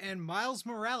does. And Miles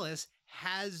Morales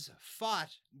has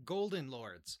fought Golden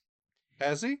Lords.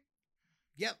 Has he?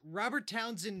 Yep, Robert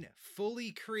Townsend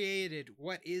fully created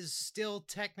what is still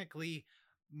technically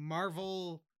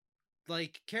Marvel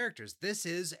like characters. This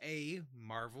is a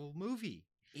Marvel movie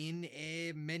in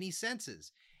many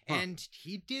senses. And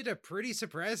he did a pretty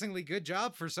surprisingly good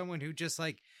job for someone who just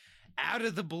like out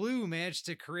of the blue managed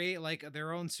to create like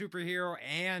their own superhero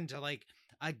and like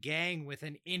a gang with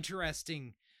an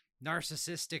interesting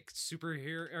narcissistic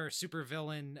superhero or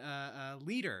supervillain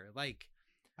leader. Like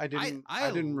I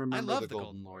didn't remember the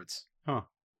Golden Lords. Huh.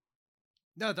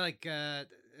 No, like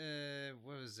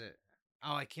what was it?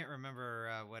 Oh, I can't remember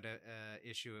what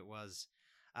issue it was.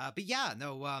 But yeah,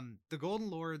 no, the Golden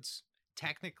Lords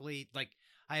technically, like,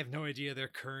 I have no idea their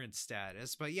current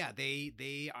status, but yeah,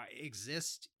 they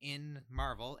exist in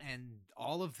Marvel, and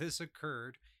all of this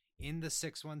occurred in the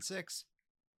 616.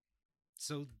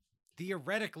 So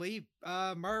theoretically,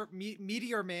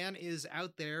 Meteor Man is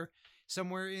out there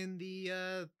somewhere in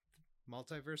the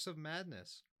multiverse of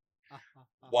madness.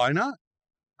 Why not?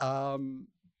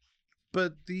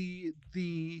 But the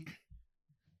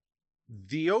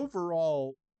the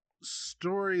overall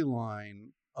storyline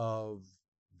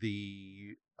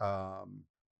the um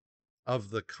of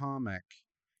the comic,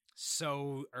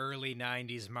 So early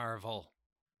 90s Marvel.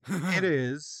 it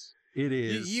is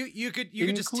You could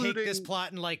just take this including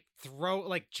plot and like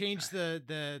change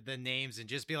the names and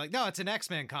just be like, no, it's an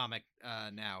X-Men comic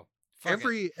now. Fuck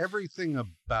it. everything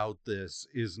about this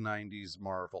is 90s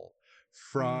Marvel,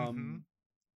 Mm-hmm. from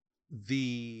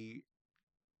the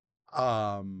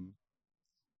um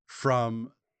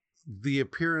from the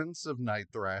appearance of Night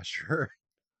Thrasher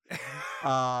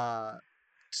uh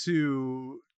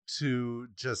to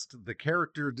just the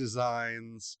character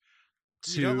designs,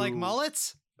 You don't like to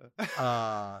mullets?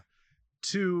 uh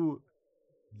to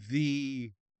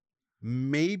the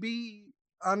maybe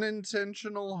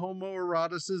unintentional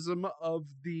homoeroticism of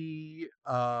the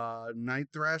Night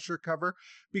Thrasher cover,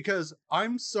 because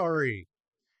I'm sorry,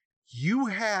 you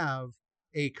have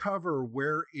a cover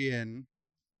wherein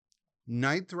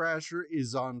Night Thrasher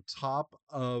is on top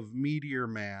of Meteor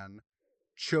Man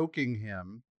choking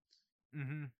him,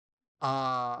 Mm-hmm.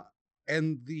 uh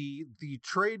and the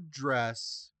trade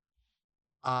dress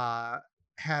uh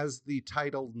has the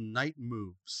title Night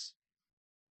Moves.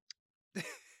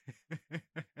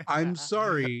 I'm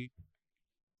sorry.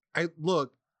 I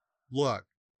look,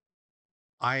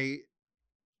 I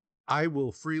I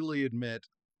will freely admit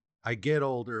I get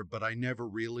older, but I never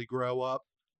really grow up.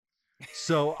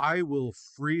 So I will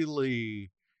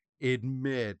freely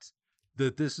admit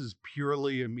that this is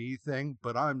purely a me thing,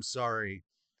 but I'm sorry.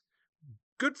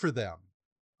 Good for them.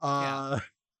 Yeah, Uh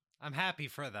I'm happy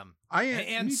for them.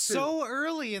 And me too. so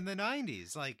early in the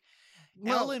 90s, like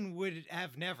Well, Ellen would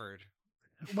have never.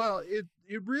 it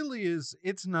really is.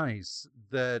 It's nice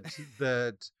that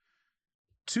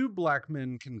two black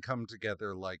men can come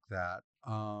together like that.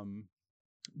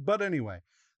 But anyway,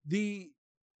 the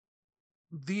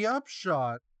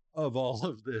upshot of all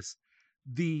of this,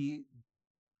 the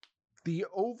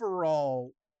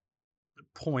overall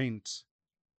point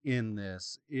in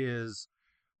this is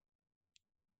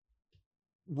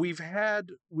we've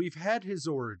had his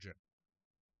origin,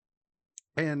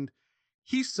 and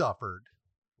he suffered,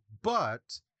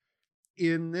 but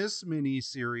in this mini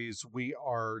series we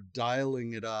are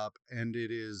dialing it up, and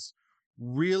it is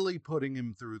really putting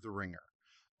him through the ringer.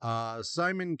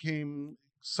 Simon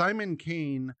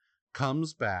Kane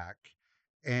comes back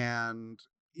and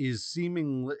he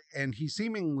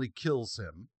seemingly kills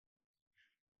him,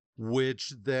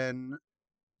 which then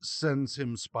sends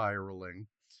him spiraling.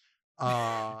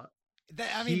 Uh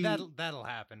I mean, he that'll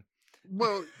happen.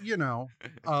 well,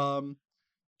 um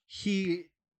he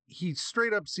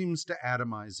straight up seems to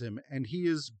atomize him, and he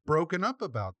is broken up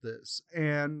about this.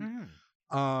 And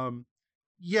Mm. um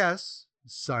yes,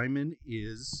 Simon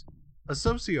is a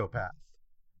sociopath,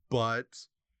 but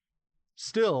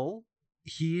still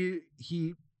he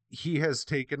has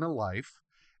taken a life,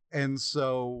 and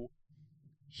so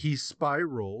he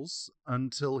spirals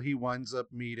until he winds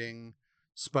up meeting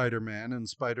Spider-Man, and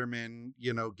Spider-Man,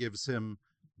 gives him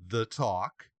the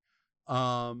talk.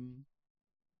 Um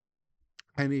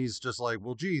and he's just like,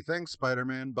 "Well, gee, thanks,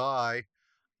 Spider-Man, bye."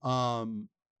 Um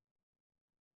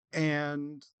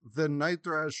and then Night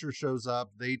Thrasher shows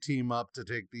up. They team up to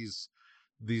take these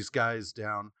guys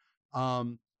down.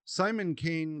 Simon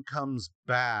Kane comes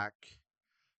back,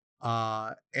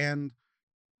 and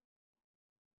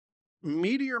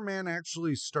Meteor Man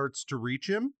actually starts to reach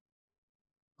him.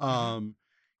 Mm-hmm.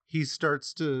 He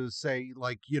starts to say,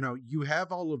 like, you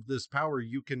have all of this power,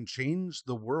 you can change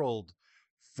the world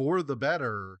for the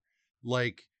better,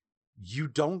 like, you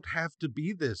don't have to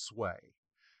be this way.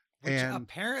 Which And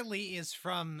apparently is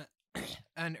from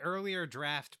an earlier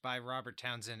draft by Robert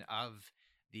Townsend of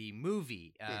the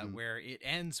movie, mhm, where it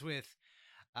ends with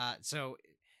so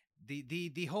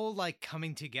the whole like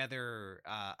coming together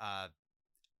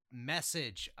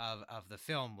message of the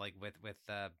film, like with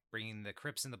bringing the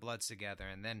Crips and the Bloods together,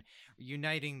 and then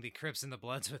uniting the Crips and the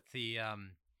Bloods with the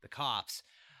cops.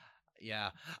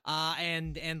 Yeah.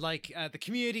 And like the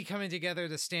community coming together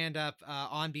to stand up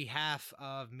on behalf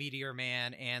of Meteor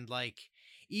Man, and like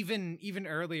even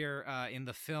earlier in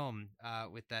the film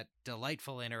with that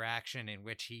delightful interaction in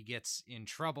which he gets in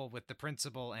trouble with the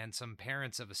principal and some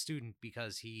parents of a student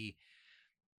because he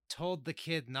told the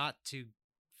kid not to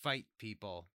fight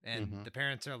people, and mhm. the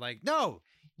parents are like, no,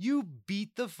 you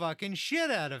beat the fucking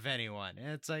shit out of anyone.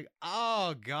 And it's like,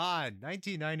 oh god,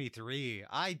 1993.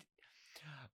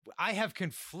 I have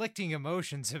conflicting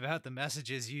emotions about the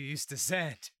messages you used to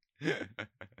send.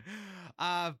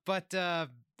 But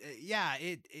yeah,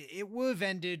 it would have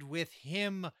ended with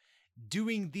him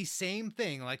doing the same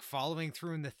thing, like following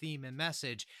through in the theme and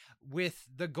message with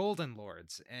the Golden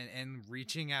Lords and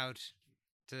reaching out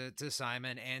to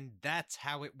Simon, and that's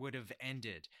how it would have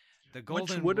ended. The Which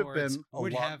Golden would have Lords been a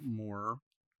would lot have, more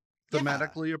yeah,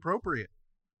 thematically appropriate.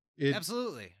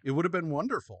 absolutely. It would have been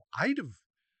wonderful.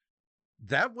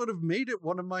 That would have made it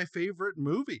one of my favorite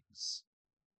movies.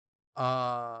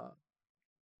 Because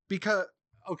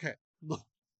okay, look,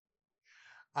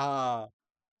 uh,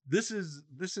 this is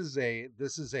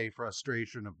a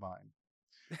frustration of mine.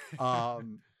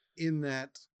 In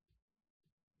that,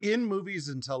 in movies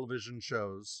and television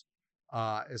shows,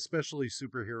 especially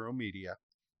superhero media,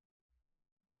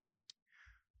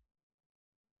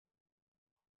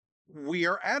 we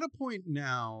are at a point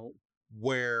now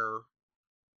where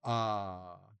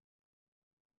uh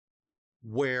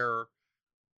where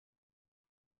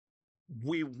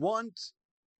we want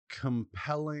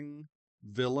compelling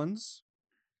villains.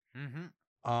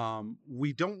 Mm-hmm.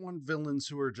 We don't want villains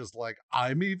who are just like,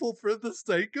 I'm evil for the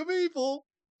sake of evil.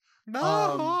 Um,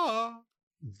 No.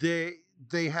 they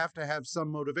they have to have some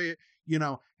motivation.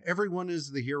 Everyone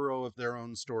is the hero of their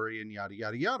own story and yada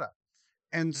yada yada.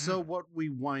 And so Mm. what we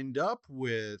wind up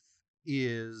with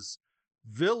is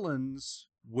villains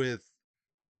with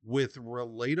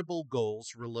relatable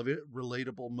goals,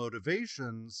 relatable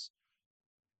motivations,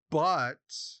 but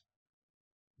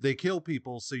they kill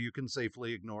people so you can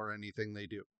safely ignore anything they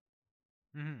do.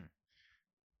 Mm.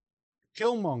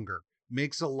 Killmonger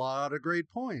makes a lot of great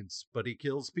points, but he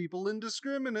kills people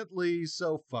indiscriminately,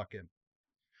 so fuck him.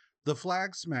 The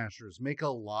Flag Smashers make a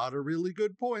lot of really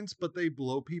good points, but they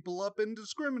blow people up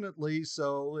indiscriminately,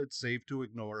 so it's safe to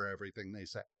ignore everything they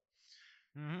say.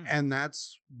 Mm. And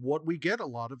that's what we get a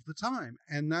lot of the time.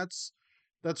 And that's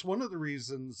one of the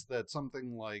reasons that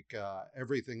something like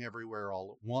Everything Everywhere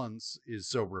All at Once is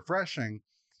so refreshing,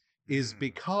 is Mm.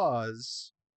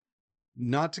 because I'm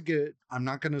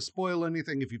not going to spoil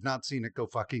anything. If you've not seen it, go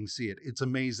fucking see it. It's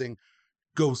amazing.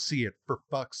 Go see it. For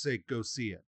fuck's sake, go see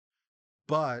it.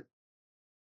 But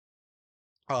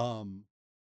um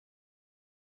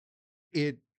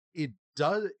it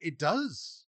it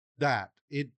does that.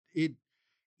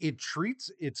 It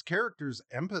treats its characters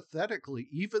empathetically.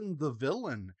 Even the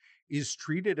villain is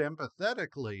treated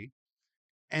empathetically,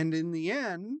 and in the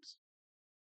end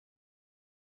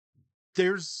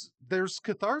there's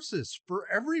catharsis for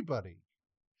everybody.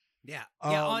 Yeah,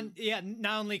 yeah, Um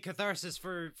not only catharsis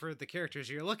for the characters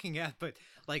you're looking at, but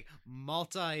like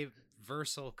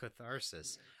multiversal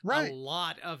catharsis. A right.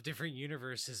 lot of different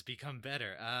universes become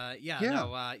better. Yeah, Yeah.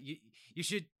 no, you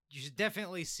should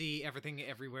definitely see Everything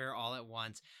Everywhere All at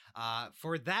Once.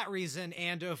 For that reason,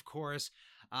 and of course,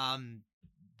 um,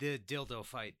 the dildo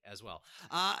fight as well.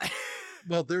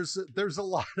 Well, there's a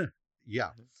lot of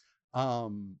yeah.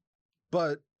 Um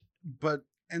but but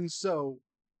and so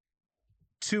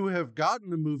to have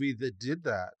gotten a movie that did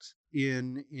that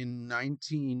in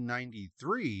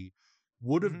 1993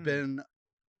 would have Mhm. been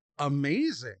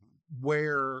amazing,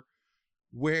 where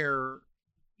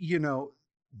you know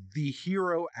the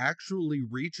hero actually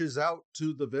reaches out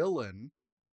to the villain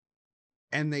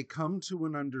and they come to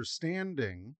an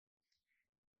understanding,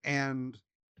 and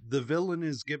the villain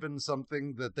is given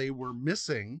something that they were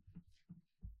missing,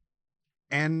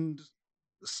 and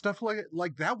stuff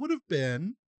like that would have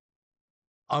been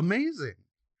amazing.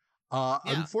 Yeah,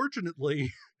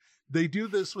 Unfortunately, they do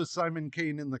this with Simon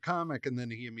Kane in the comic, and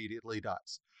then he immediately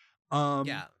dies. Um,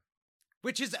 yeah.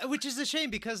 Which is a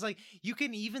shame, because like you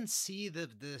can even see the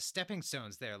stepping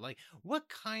stones there. Like, what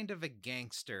kind of a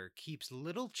gangster keeps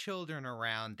little children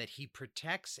around that he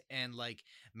protects and like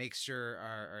makes sure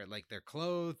are like they're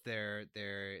clothed,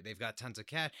 they've got tons of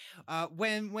cash.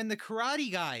 When the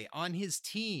karate guy on his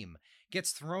team gets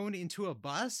thrown into a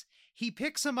bus, he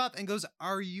picks him up and goes,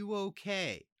 "Are you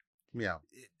okay?" yeah,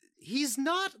 He's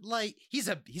not like he's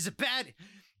a bad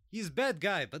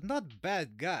guy, but not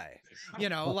bad guy.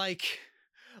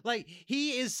 Like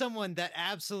he is someone that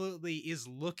absolutely is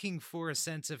looking for a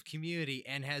sense of community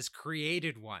and has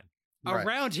created one right.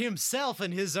 around himself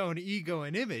and his own ego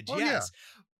and image. Oh yeah, Yes.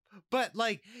 But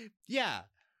like, yeah,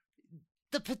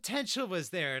 the potential was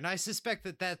there, and I suspect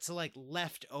that that's like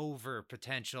leftover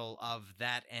potential of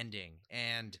that ending.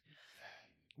 And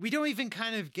we don't even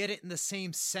kind of get it in the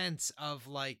same sense of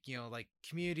like, like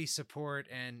community support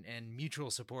and mutual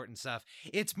support and stuff.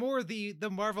 It's more the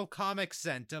Marvel Comics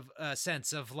sense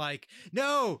of like,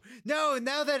 no,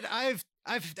 now that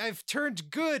I've turned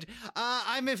good,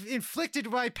 I'm inflicted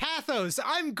by pathos,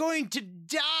 I'm going to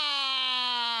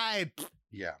die.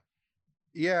 yeah,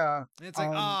 yeah. And it's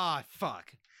like,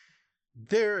 fuck.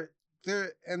 There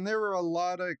there are a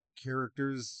lot of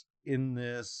characters in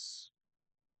this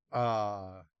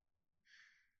uh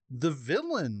the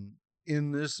villain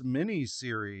in this mini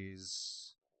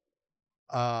series,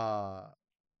 uh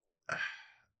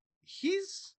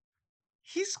he's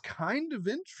he's kind of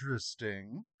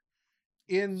interesting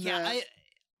in Yeah, that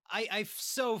I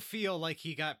so feel like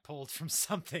he got pulled from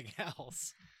something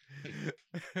else.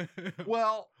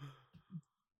 well,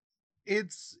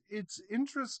 it's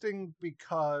interesting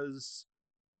because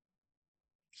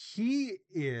he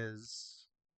is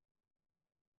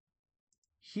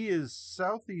he is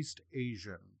Southeast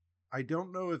Asian. I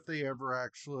don't know if they ever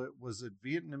actually, was it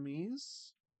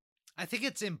Vietnamese? I think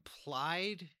it's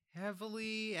implied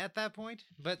heavily at that point,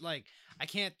 but like I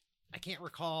can't I can't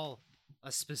recall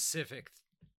a specific.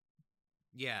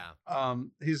 Yeah.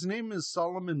 His name is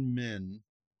Solomon Min,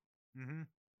 Mm-hmm.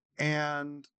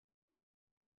 and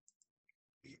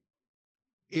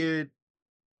it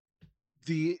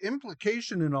the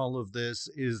implication in all of this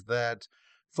is that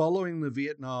following the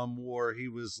Vietnam War, he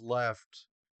was left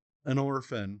an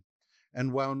orphan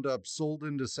and wound up sold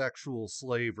into sexual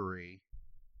slavery.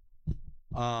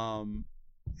 Um,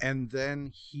 and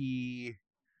then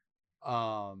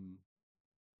um,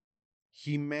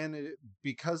 he managed,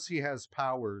 because he has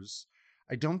powers.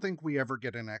 I don't think we ever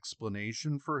get an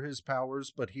explanation for his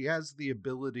powers, but he has the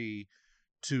ability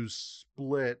to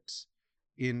split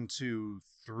into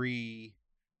three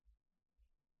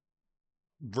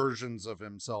versions of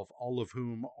himself, all of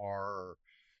whom are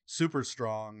super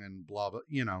strong and blah blah,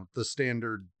 the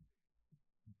standard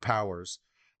powers.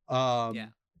 Yeah.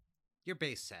 Um, Your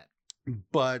base set.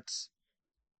 but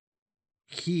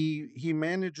he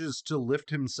manages to lift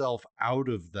himself out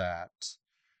of that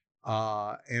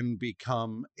and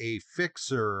become a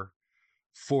fixer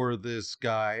for this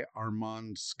guy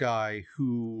Armand Sky,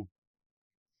 who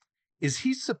is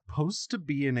he supposed to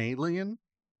be an alien?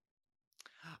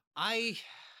 I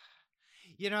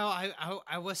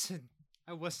I wasn't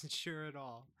sure at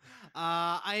all.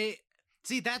 I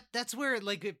see that's where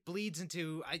like it bleeds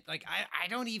into I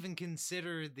don't even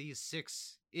consider these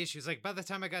 6 issues. Like by the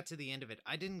time I got to the end of it,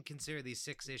 I didn't consider these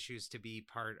 6 issues to be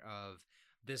part of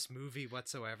this movie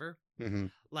whatsoever. Mm-hmm.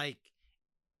 Like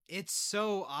it's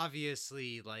so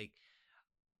obviously like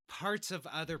parts of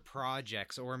other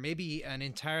projects or maybe an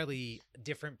entirely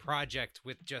different project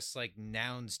with just like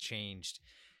nouns changed,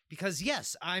 because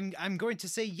yes, I'm going to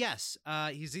say yes,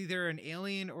 he's either an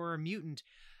alien or a mutant.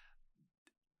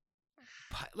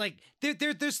 Like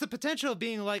there's the potential of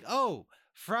being like, oh,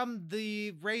 from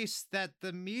the race that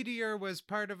the meteor was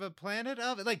part of a planet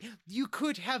of, like you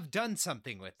could have done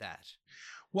something with that.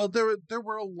 Well, there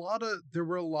were a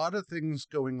lot of things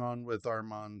going on with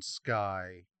Armand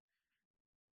Sky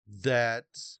that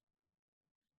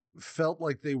felt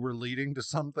like they were leading to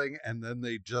something, and then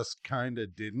they just kind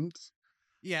of didn't.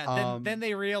 Yeah, then Um,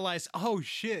 they realize, oh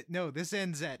shit, no, this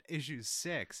ends at issue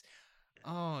 6.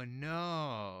 Oh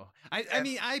no. I and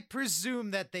mean, I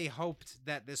presume that they hoped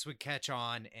that this would catch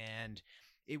on and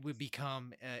it would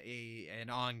become an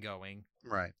ongoing.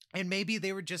 right. And maybe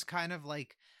they were just kind of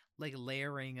like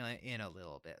layering in a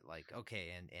little bit, like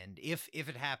okay, and if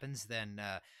it happens, then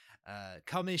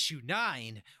come issue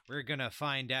 9 we're gonna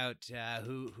find out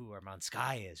who Armand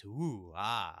Sky is. Ooh,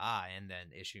 and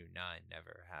then issue 9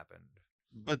 never happened.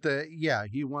 But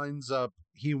he winds up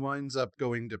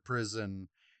going to prison,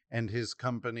 and his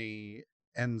company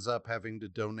ends up having to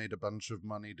donate a bunch of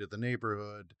money to the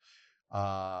neighborhood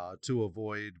to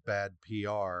avoid bad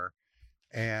PR.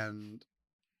 And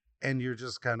you're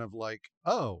just kind of like,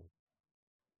 oh,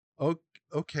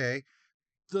 okay.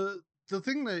 The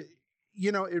thing that,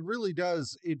 it really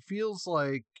does, it feels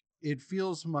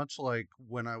much like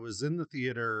when I was in the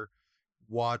theater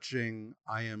watching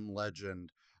I Am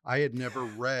Legend. I had never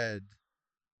read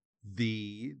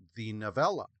the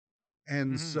novella,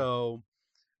 and Mm-hmm. so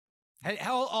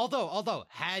Although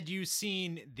had you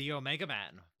seen the Omega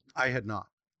Man? I had not.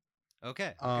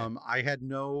 Okay, okay. I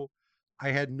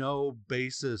had no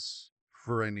basis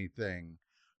for anything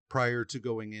prior to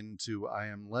going into I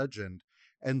Am Legend,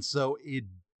 and so it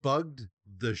bugged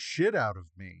the shit out of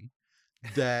me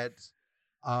that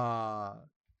uh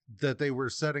that they were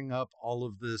setting up all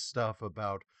of this stuff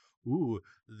about, ooh,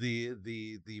 the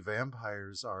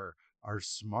vampires are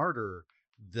smarter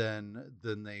than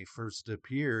they first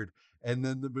appeared, and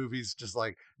then the movie's just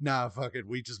like, nah, fuck it,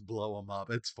 we just blow them up,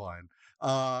 it's fine.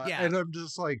 Yeah. And I'm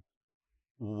just like,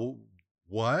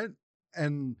 what?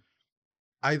 And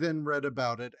I then read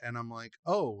about it, and I'm like,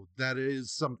 oh, that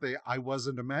is something I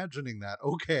wasn't imagining. That,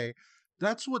 okay,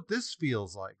 that's what this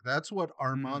feels like. That's what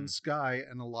Armand Mm. Sky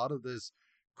and a lot of this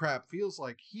crap feels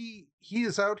like. He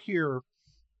is out here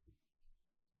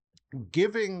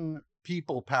giving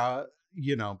people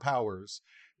powers,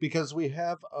 because we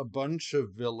have a bunch of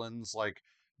villains like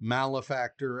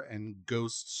Malefactor and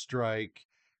Ghost Strike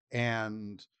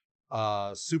and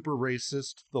super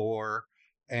racist Thor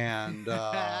and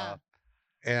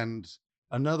and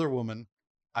another woman.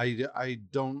 I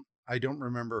don't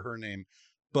remember her name,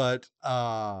 but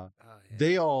Oh, yeah.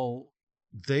 they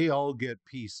all get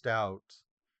pieced out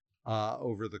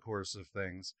over the course of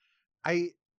things.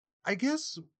 I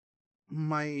guess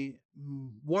my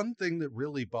one thing that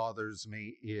really bothers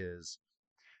me is,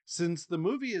 since the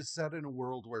movie is set in a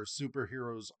world where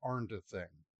superheroes aren't a thing,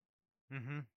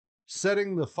 Mm-hmm.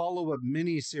 setting the follow-up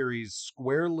miniseries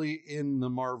squarely in the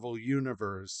Marvel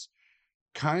universe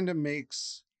kind of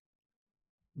makes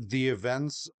the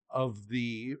events of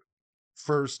the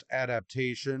first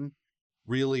adaptation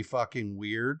really fucking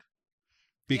weird,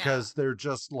 Yeah. because they're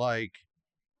just like,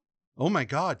 oh my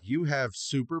God, you have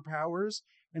superpowers?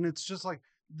 And it's just like,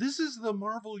 this is the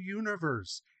Marvel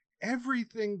universe.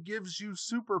 Everything gives you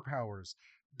superpowers.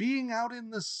 Being out in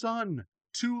the sun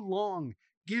too long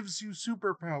gives you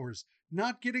superpowers.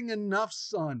 Not getting enough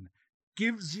sun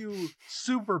gives you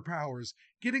superpowers.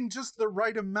 Getting just the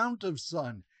right amount of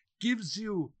sun gives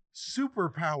you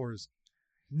superpowers.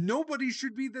 Nobody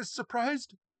should be this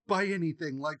surprised by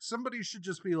anything. Like, somebody should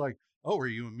just be like, oh, are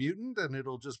you a mutant? And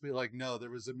it'll just be like, no,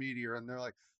 there was a meteor. And they're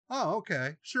like, oh,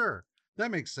 okay, sure. That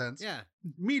makes sense. Yeah.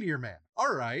 Meteor Man.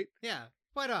 All right. Yeah.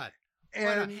 Why not?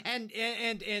 Why not? And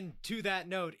And to that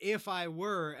note, if I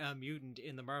were a mutant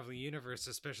in the Marvel universe,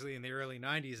 especially in the early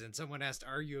 90s, and someone asked,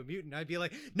 "Are you a mutant?" I'd be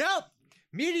like, "Nope!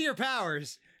 Meteor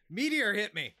powers! Meteor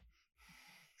hit me!"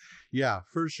 yeah,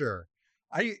 for sure.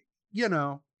 I,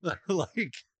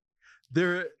 like,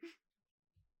 there,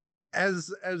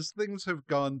 as things have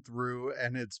gone through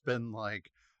and it's been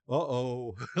like,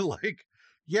 uh-oh, like,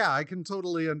 yeah, I can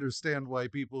totally understand why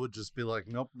people would just be like,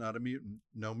 nope, not a mutant.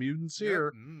 No mutants Nope.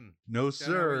 here. No, Don't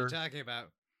know what you're sir. talking about.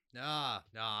 No,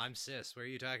 I'm cis. What are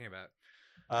you talking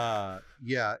about?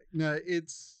 Yeah, no,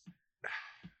 it's,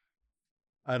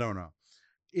 I don't know.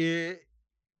 It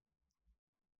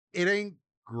ain't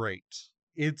great.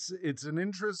 It's an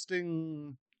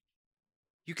interesting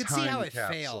You can see how time it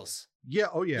capsule. fails. Yeah,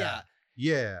 oh yeah.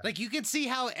 Yeah. Like you can see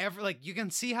how you can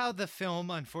see how the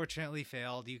film unfortunately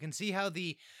failed. You can see how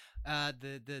the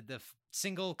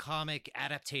single comic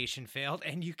adaptation failed,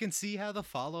 and you can see how the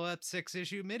follow-up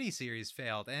 6-issue miniseries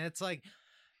failed. And it's like,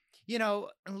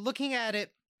 looking at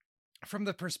it from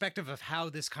the perspective of how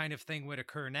this kind of thing would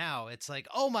occur now, it's like,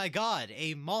 oh my God,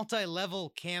 a multi-level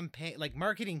campaign, like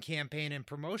marketing campaign and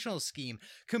promotional scheme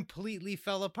completely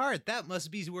fell apart. That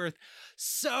must be worth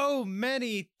so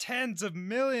many tens of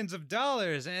millions of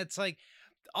dollars. And it's like,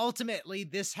 ultimately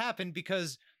this happened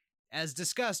because, as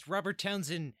discussed, Robert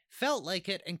Townsend felt like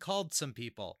it and called some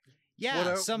people.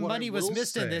 Yeah, some money was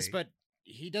missed in this, but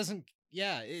he doesn't,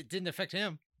 it didn't affect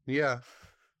him. Yeah.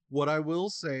 What I will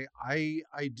say, I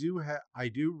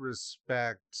do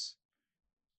respect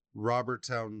Robert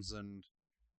Townsend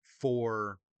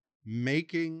for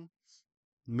making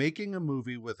a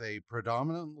movie with a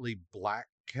predominantly black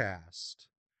cast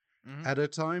at a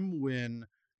time when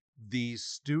the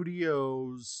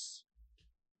studio's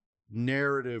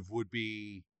narrative would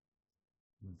be,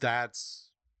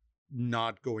 that's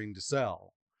not going to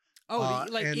sell. Oh,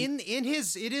 in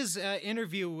his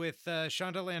interview with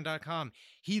Shondaland.com,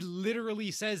 he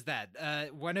literally says that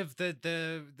one of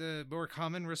the more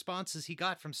common responses he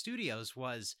got from studios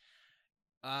was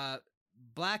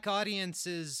black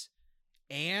audiences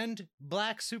and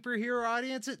black superhero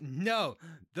audiences. No,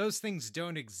 those things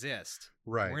don't exist.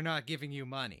 Right. We're not giving you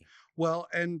money. Well,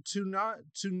 and to not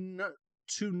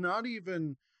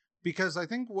even, because I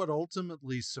think what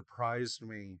ultimately surprised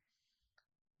me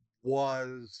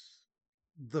was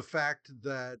the fact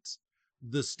that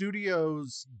the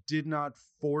studios did not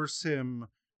force him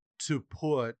to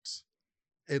put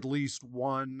at least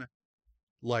one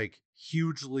like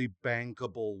hugely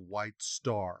bankable white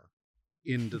star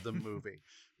into the movie.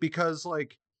 Because,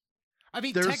 like, I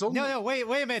mean, there's wait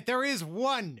a minute. There is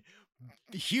one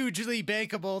hugely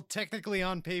bankable, technically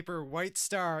on paper, white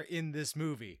star in this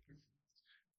movie.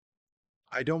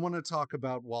 I don't want to talk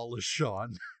about Wallace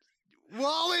Shawn.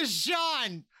 Wallace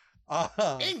Shawn!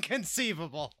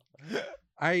 Inconceivable.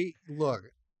 I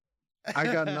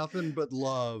got nothing but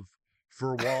love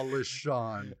for Wallace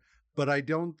Shawn, but I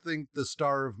don't think the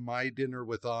star of My Dinner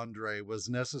with Andre was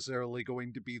necessarily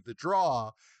going to be the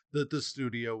draw that the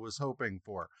studio was hoping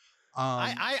for.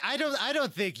 I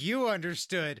don't think you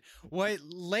understood what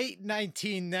late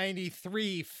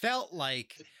 1993 felt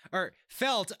like, or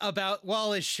felt about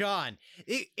Wallace Shawn.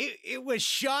 It was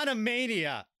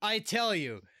Shawn-a-mania, I tell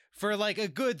you, for like a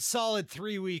good solid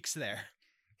 3 weeks there.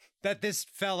 that this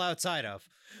fell outside of.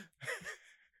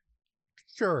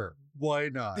 Sure, why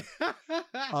not?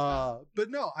 But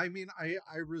no, I mean,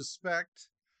 I respect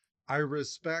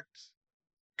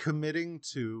committing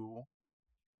to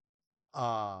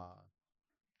uh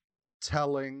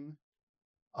telling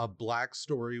a black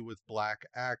story with black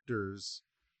actors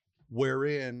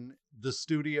wherein the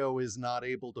studio is not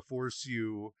able to force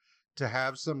you to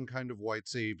have some kind of white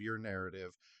savior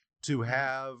narrative, to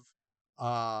have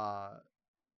uh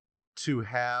to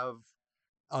have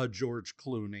a George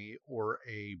Clooney or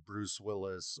a Bruce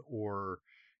Willis or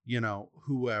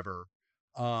whoever,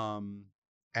 um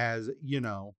as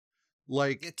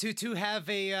like To have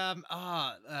a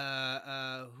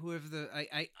whoever the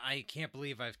I can't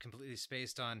believe I've completely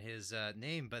spaced on his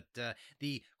name, but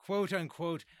the quote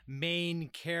unquote main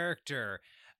character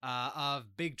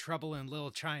of Big Trouble in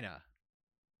Little China.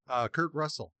 Kurt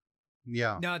Russell.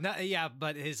 Yeah. No, not yeah,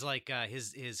 but his like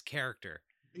his character.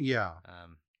 Yeah.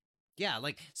 Yeah,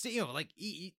 like so, like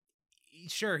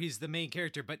sure he's the main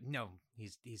character, but no,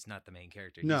 he's not the main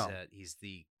character. No. He's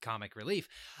the comic relief.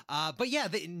 But yeah,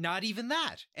 not even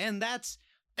that, and that's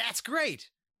great.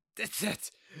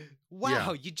 That's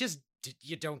wow. Yeah.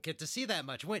 You don't get to see that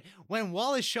much when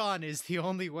Wallace Shawn is the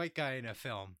only white guy in a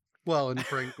film. Well, and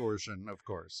Frank Gorshin, of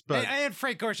course, but and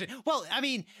Frank Gorshin. Well, I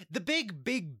mean, the big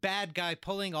bad guy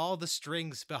pulling all the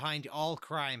strings behind all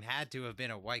crime had to have been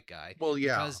a white guy. Well,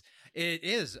 yeah, because it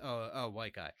is a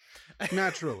white guy,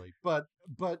 naturally. But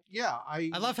yeah, I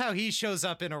love how he shows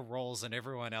up in a Rolls and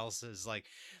everyone else is like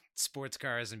sports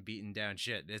cars and beating down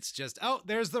shit. It's just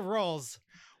there's the Rolls.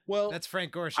 Well, that's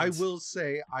Frank Gorshin. I will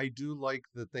say I do like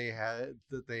that they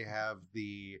have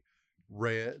the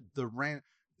rant.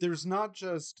 There's not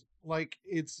just like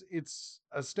it's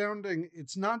astounding.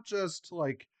 It's not just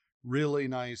like really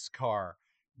nice car.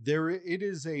 It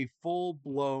is a full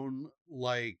blown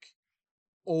like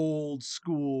old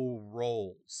school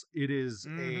Rolls. It is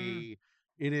it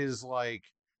is like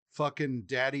fucking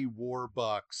Daddy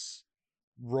Warbucks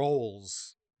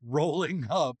Rolls rolling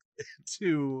up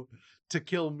to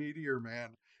kill Meteor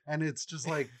Man, and it's just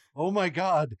like, oh my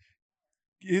god,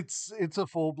 it's a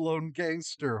full blown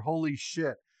gangster. Holy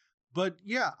shit. But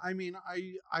yeah, I mean,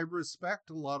 I respect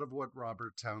a lot of what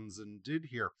Robert Townsend did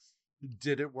here.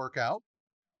 Did it work out?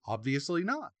 Obviously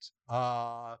not.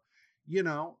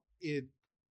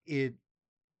 It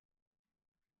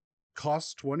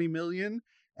cost 20 million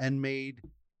and made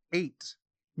 8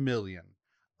 million.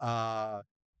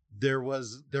 There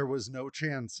was no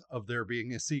chance of there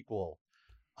being a sequel.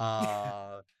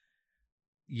 I'm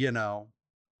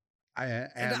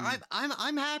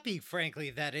happy, frankly,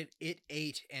 that it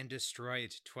ate and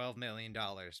destroyed $12 million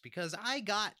because I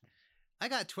got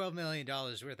 $12 million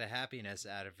worth of happiness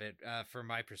out of it, from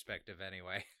my perspective,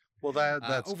 anyway. Well,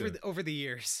 that's over good. Over the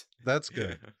years. That's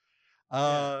good.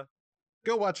 Go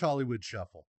watch Hollywood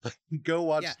Shuffle. Go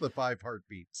watch the 5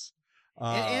 Heartbeats.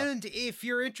 And if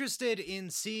you're interested in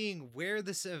seeing where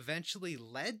this eventually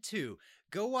led to,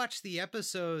 go watch the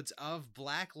episodes of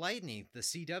Black Lightning, the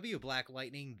CW Black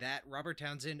Lightning that Robert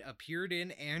Townsend appeared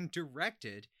in and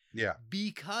directed. Yeah.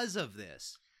 Because of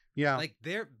this. Yeah. Like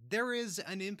there is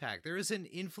an impact. There is an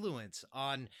influence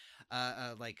on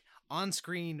like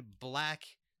on-screen black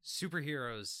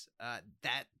superheroes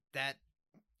that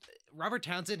Robert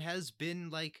Townsend has been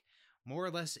like more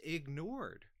or less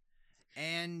ignored.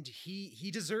 And he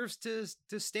deserves to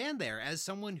stand there as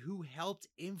someone who helped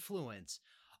influence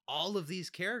all of these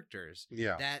characters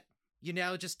that you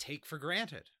now just take for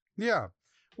granted. Yeah.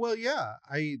 Well, yeah,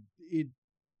 it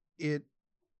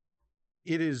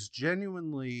is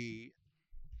genuinely,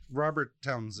 Robert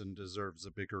Townsend deserves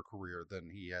a bigger career than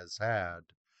he has had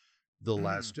the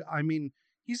last. I mean,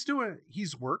 he's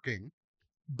working,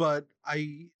 but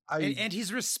and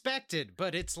he's respected,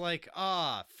 but it's like,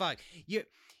 fuck.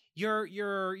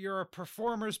 You're a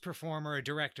performer's performer, a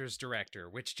director's director,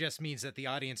 which just means that the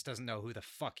audience doesn't know who the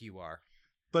fuck you are.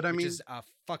 But I mean, is a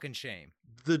fucking shame.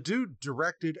 The dude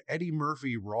directed Eddie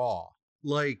Murphy Raw.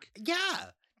 Like,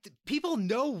 yeah, people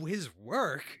know his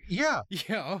work. Yeah.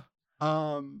 Yeah.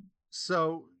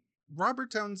 So Robert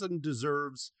Townsend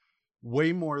deserves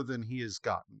way more than he has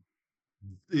gotten.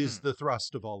 Is the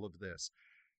thrust of all of this.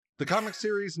 The comic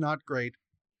series, not great.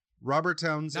 Robert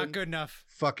Townsend, not good enough.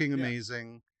 Fucking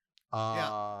amazing.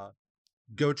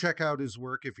 Go check out his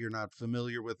work if you're not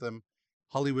familiar with him.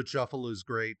 Hollywood Shuffle is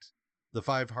great. The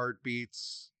 5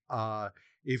 Heartbeats.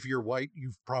 If you're white,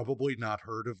 you've probably not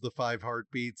heard of the 5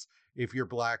 Heartbeats. If you're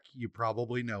black, you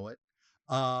probably know it.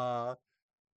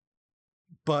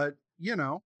 But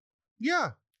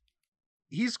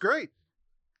he's great.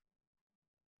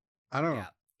 I don't know.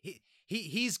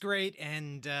 he's great,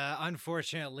 and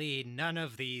unfortunately, none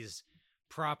of these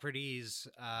properties,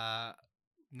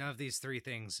 none of these three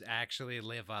things actually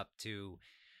live up to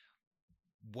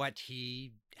what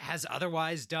he has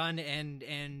otherwise done,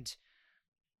 and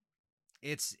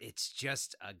it's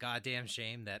just a goddamn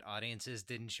shame that audiences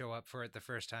didn't show up for it the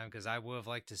first time, because I would have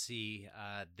liked to see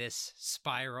this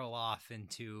spiral off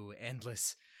into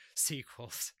endless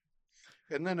sequels.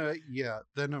 And then,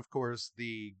 then of course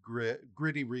the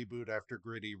gritty reboot after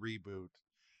gritty reboot.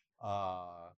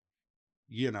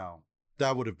 You know,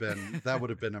 that would have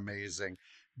been amazing.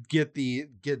 Get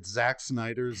Zack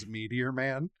Snyder's Meteor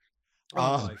Man.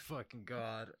 Oh my fucking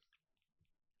god!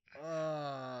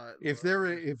 If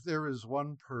there is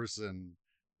one person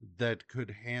that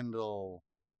could handle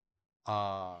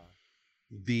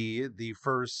the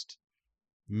first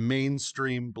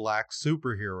mainstream black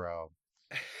superhero,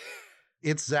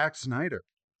 it's Zack Snyder.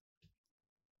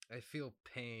 I feel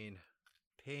pain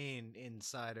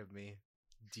inside of me,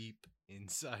 deep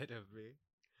inside of me.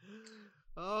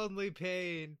 Only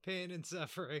pain and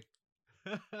suffering.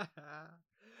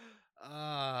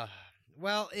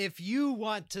 Well, if you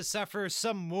want to suffer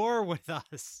some more with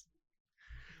us,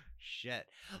 shit,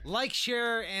 like,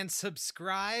 share, and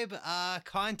subscribe.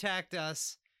 Contact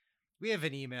us. We have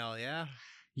an email, yeah?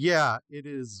 Yeah, it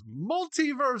is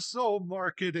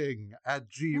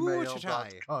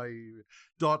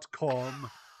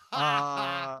multiversomarketing@gmail.com.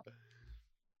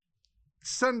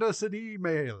 Send us an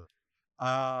email.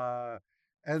 And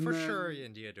For then, sure,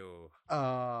 and you do.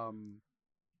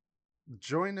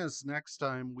 Join us next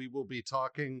time. We will be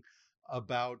talking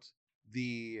about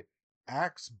the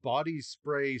Axe body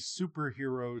spray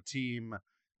superhero team,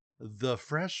 the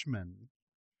Freshmen.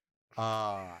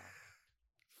 Fuck.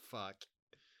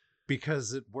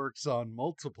 Because it works on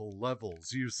multiple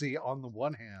levels. You see, on the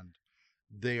one hand,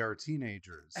 they are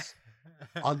teenagers.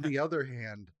 On the other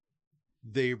hand,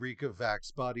 they reek of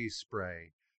Axe body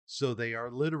spray. So they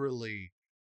are literally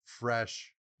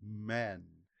fresh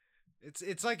men.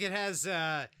 It's like it has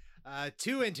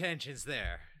two intentions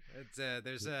there. It's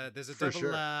there's a For double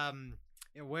sure.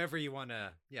 wherever you want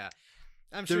to, yeah.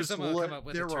 I'm sure someone will come up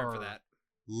with a term for that.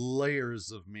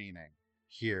 Layers of meaning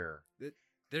here.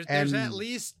 There's at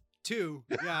least two,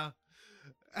 yeah.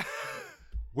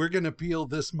 We're gonna peel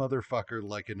this motherfucker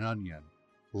like an onion.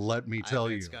 Let me tell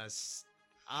you. It's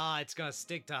gonna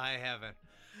stick to high heaven.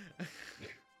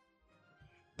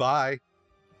 Bye.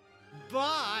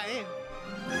 Bye.